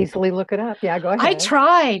 90. You could easily look it up. Yeah, go ahead.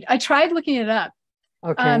 I tried looking it up.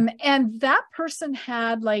 Okay. And that person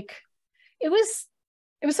had it was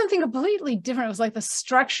it was something completely different. It was like the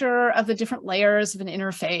structure of the different layers of an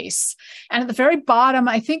interface. And at the very bottom,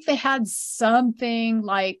 I think they had something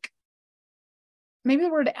like maybe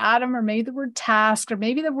the word atom, or maybe the word task, or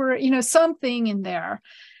maybe the word, something in there.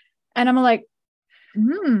 And I'm like,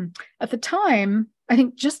 At the time, I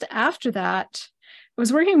think just after that, I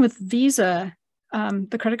was working with Visa,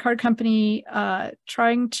 the credit card company,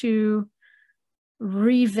 trying to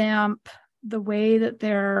revamp the way that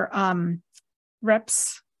their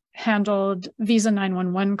reps handled Visa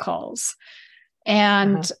 911 calls.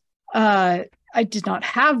 And I did not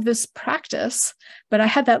have this practice, but I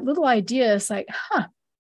had that little idea. It's like,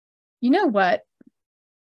 you know what?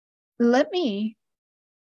 Let me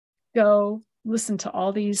go listen to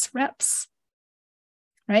all these reps,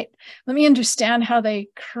 right? Let me understand how they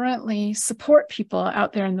currently support people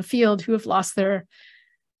out there in the field who have lost their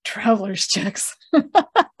traveler's checks. It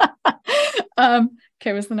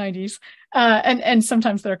was the 90s. And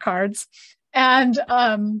sometimes their cards. And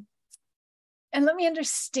let me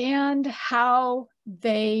understand how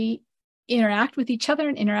they interact with each other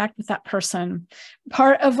and interact with that person.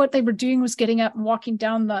 Part of what they were doing was getting up and walking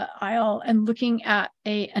down the aisle and looking at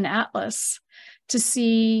an atlas to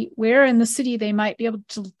see where in the city they might be able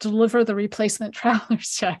to deliver the replacement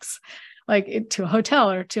traveler's checks, like to a hotel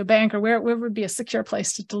or to a bank, or where would be a secure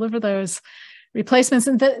place to deliver those replacements.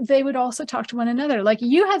 And they would also talk to one another. Like,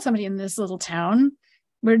 you had somebody in this little town,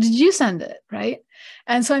 where did you send it, right?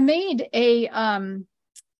 And so I made a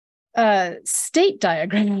state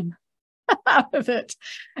diagram out of it.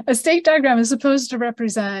 A state diagram is supposed to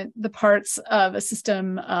represent the parts of a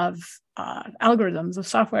system of algorithms of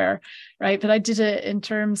software, right? But I did it in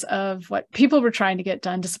terms of what people were trying to get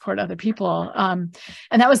done to support other people. And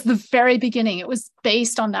that was the very beginning. It was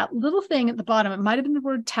based on that little thing at the bottom. It might have been the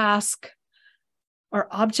word task or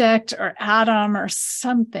object or atom or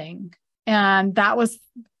something. And that was,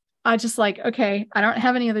 I just like, okay, I don't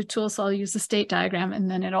have any other tools, so I'll use the state diagram. And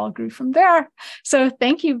then it all grew from there. So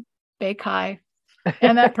thank you, BayCHI,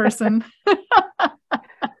 and that person.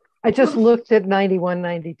 I just looked at 91,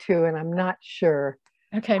 92, and I'm not sure.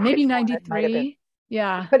 Okay, maybe 93.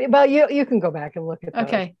 Yeah. But you can go back and look at those.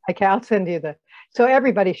 Okay. I'll send you so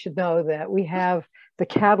everybody should know that we have the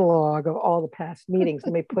catalog of all the past meetings.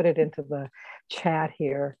 Let me put it into the chat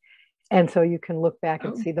here. And so you can look back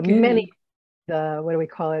and see the what do we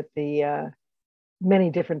call it? The many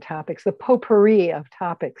different topics, the potpourri of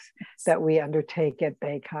topics that we undertake at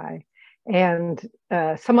BayCHI. And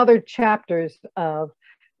some other chapters of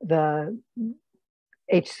the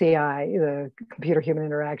HCI, the Computer Human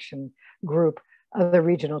Interaction Group, other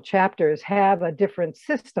regional chapters have a different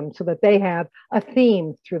system so that they have a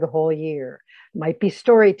theme through the whole year. It might be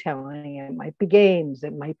storytelling, it might be games,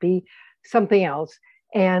 it might be something else.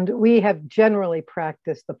 And we have generally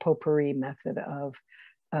practiced the potpourri method of,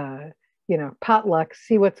 potluck,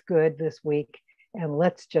 see what's good this week, and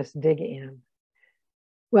let's just dig in.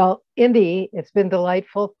 Well, Indi, it's been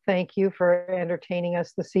delightful. Thank you for entertaining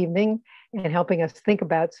us this evening and helping us think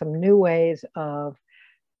about some new ways of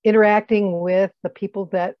interacting with the people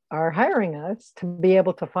that are hiring us to be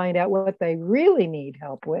able to find out what they really need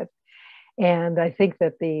help with. And I think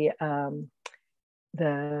that the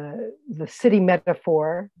city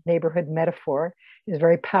metaphor, neighborhood metaphor, is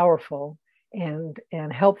very powerful and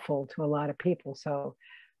helpful to a lot of people. So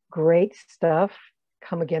great stuff.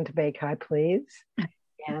 Come again to BayCHI, please.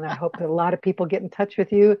 And I hope that a lot of people get in touch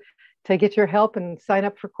with you to get your help and sign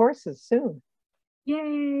up for courses soon.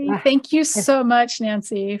 Yay. Thank you so much,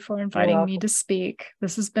 Nancy, for inviting me to speak.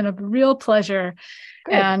 This has been a real pleasure.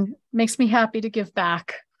 Good. And makes me happy to give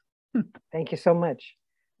back. Thank you so much.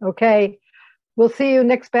 Okay. We'll see you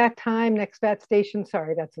next bat time, next bat station.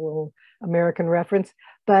 Sorry, that's a little American reference.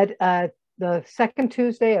 But the second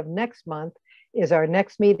Tuesday of next month is our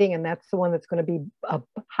next meeting, and that's the one that's going to be a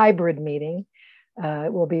hybrid meeting.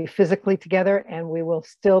 We'll be physically together, and we will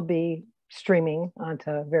still be streaming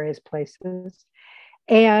onto various places.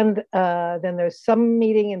 And then there's some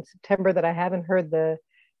meeting in September that I haven't heard the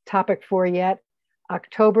topic for yet.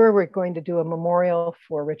 October, we're going to do a memorial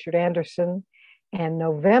for Richard Anderson. And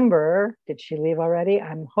November, did she leave already?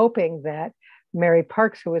 I'm hoping that Mary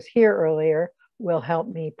Parks, who was here earlier, will help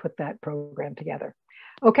me put that program together.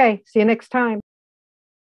 Okay, see you next time.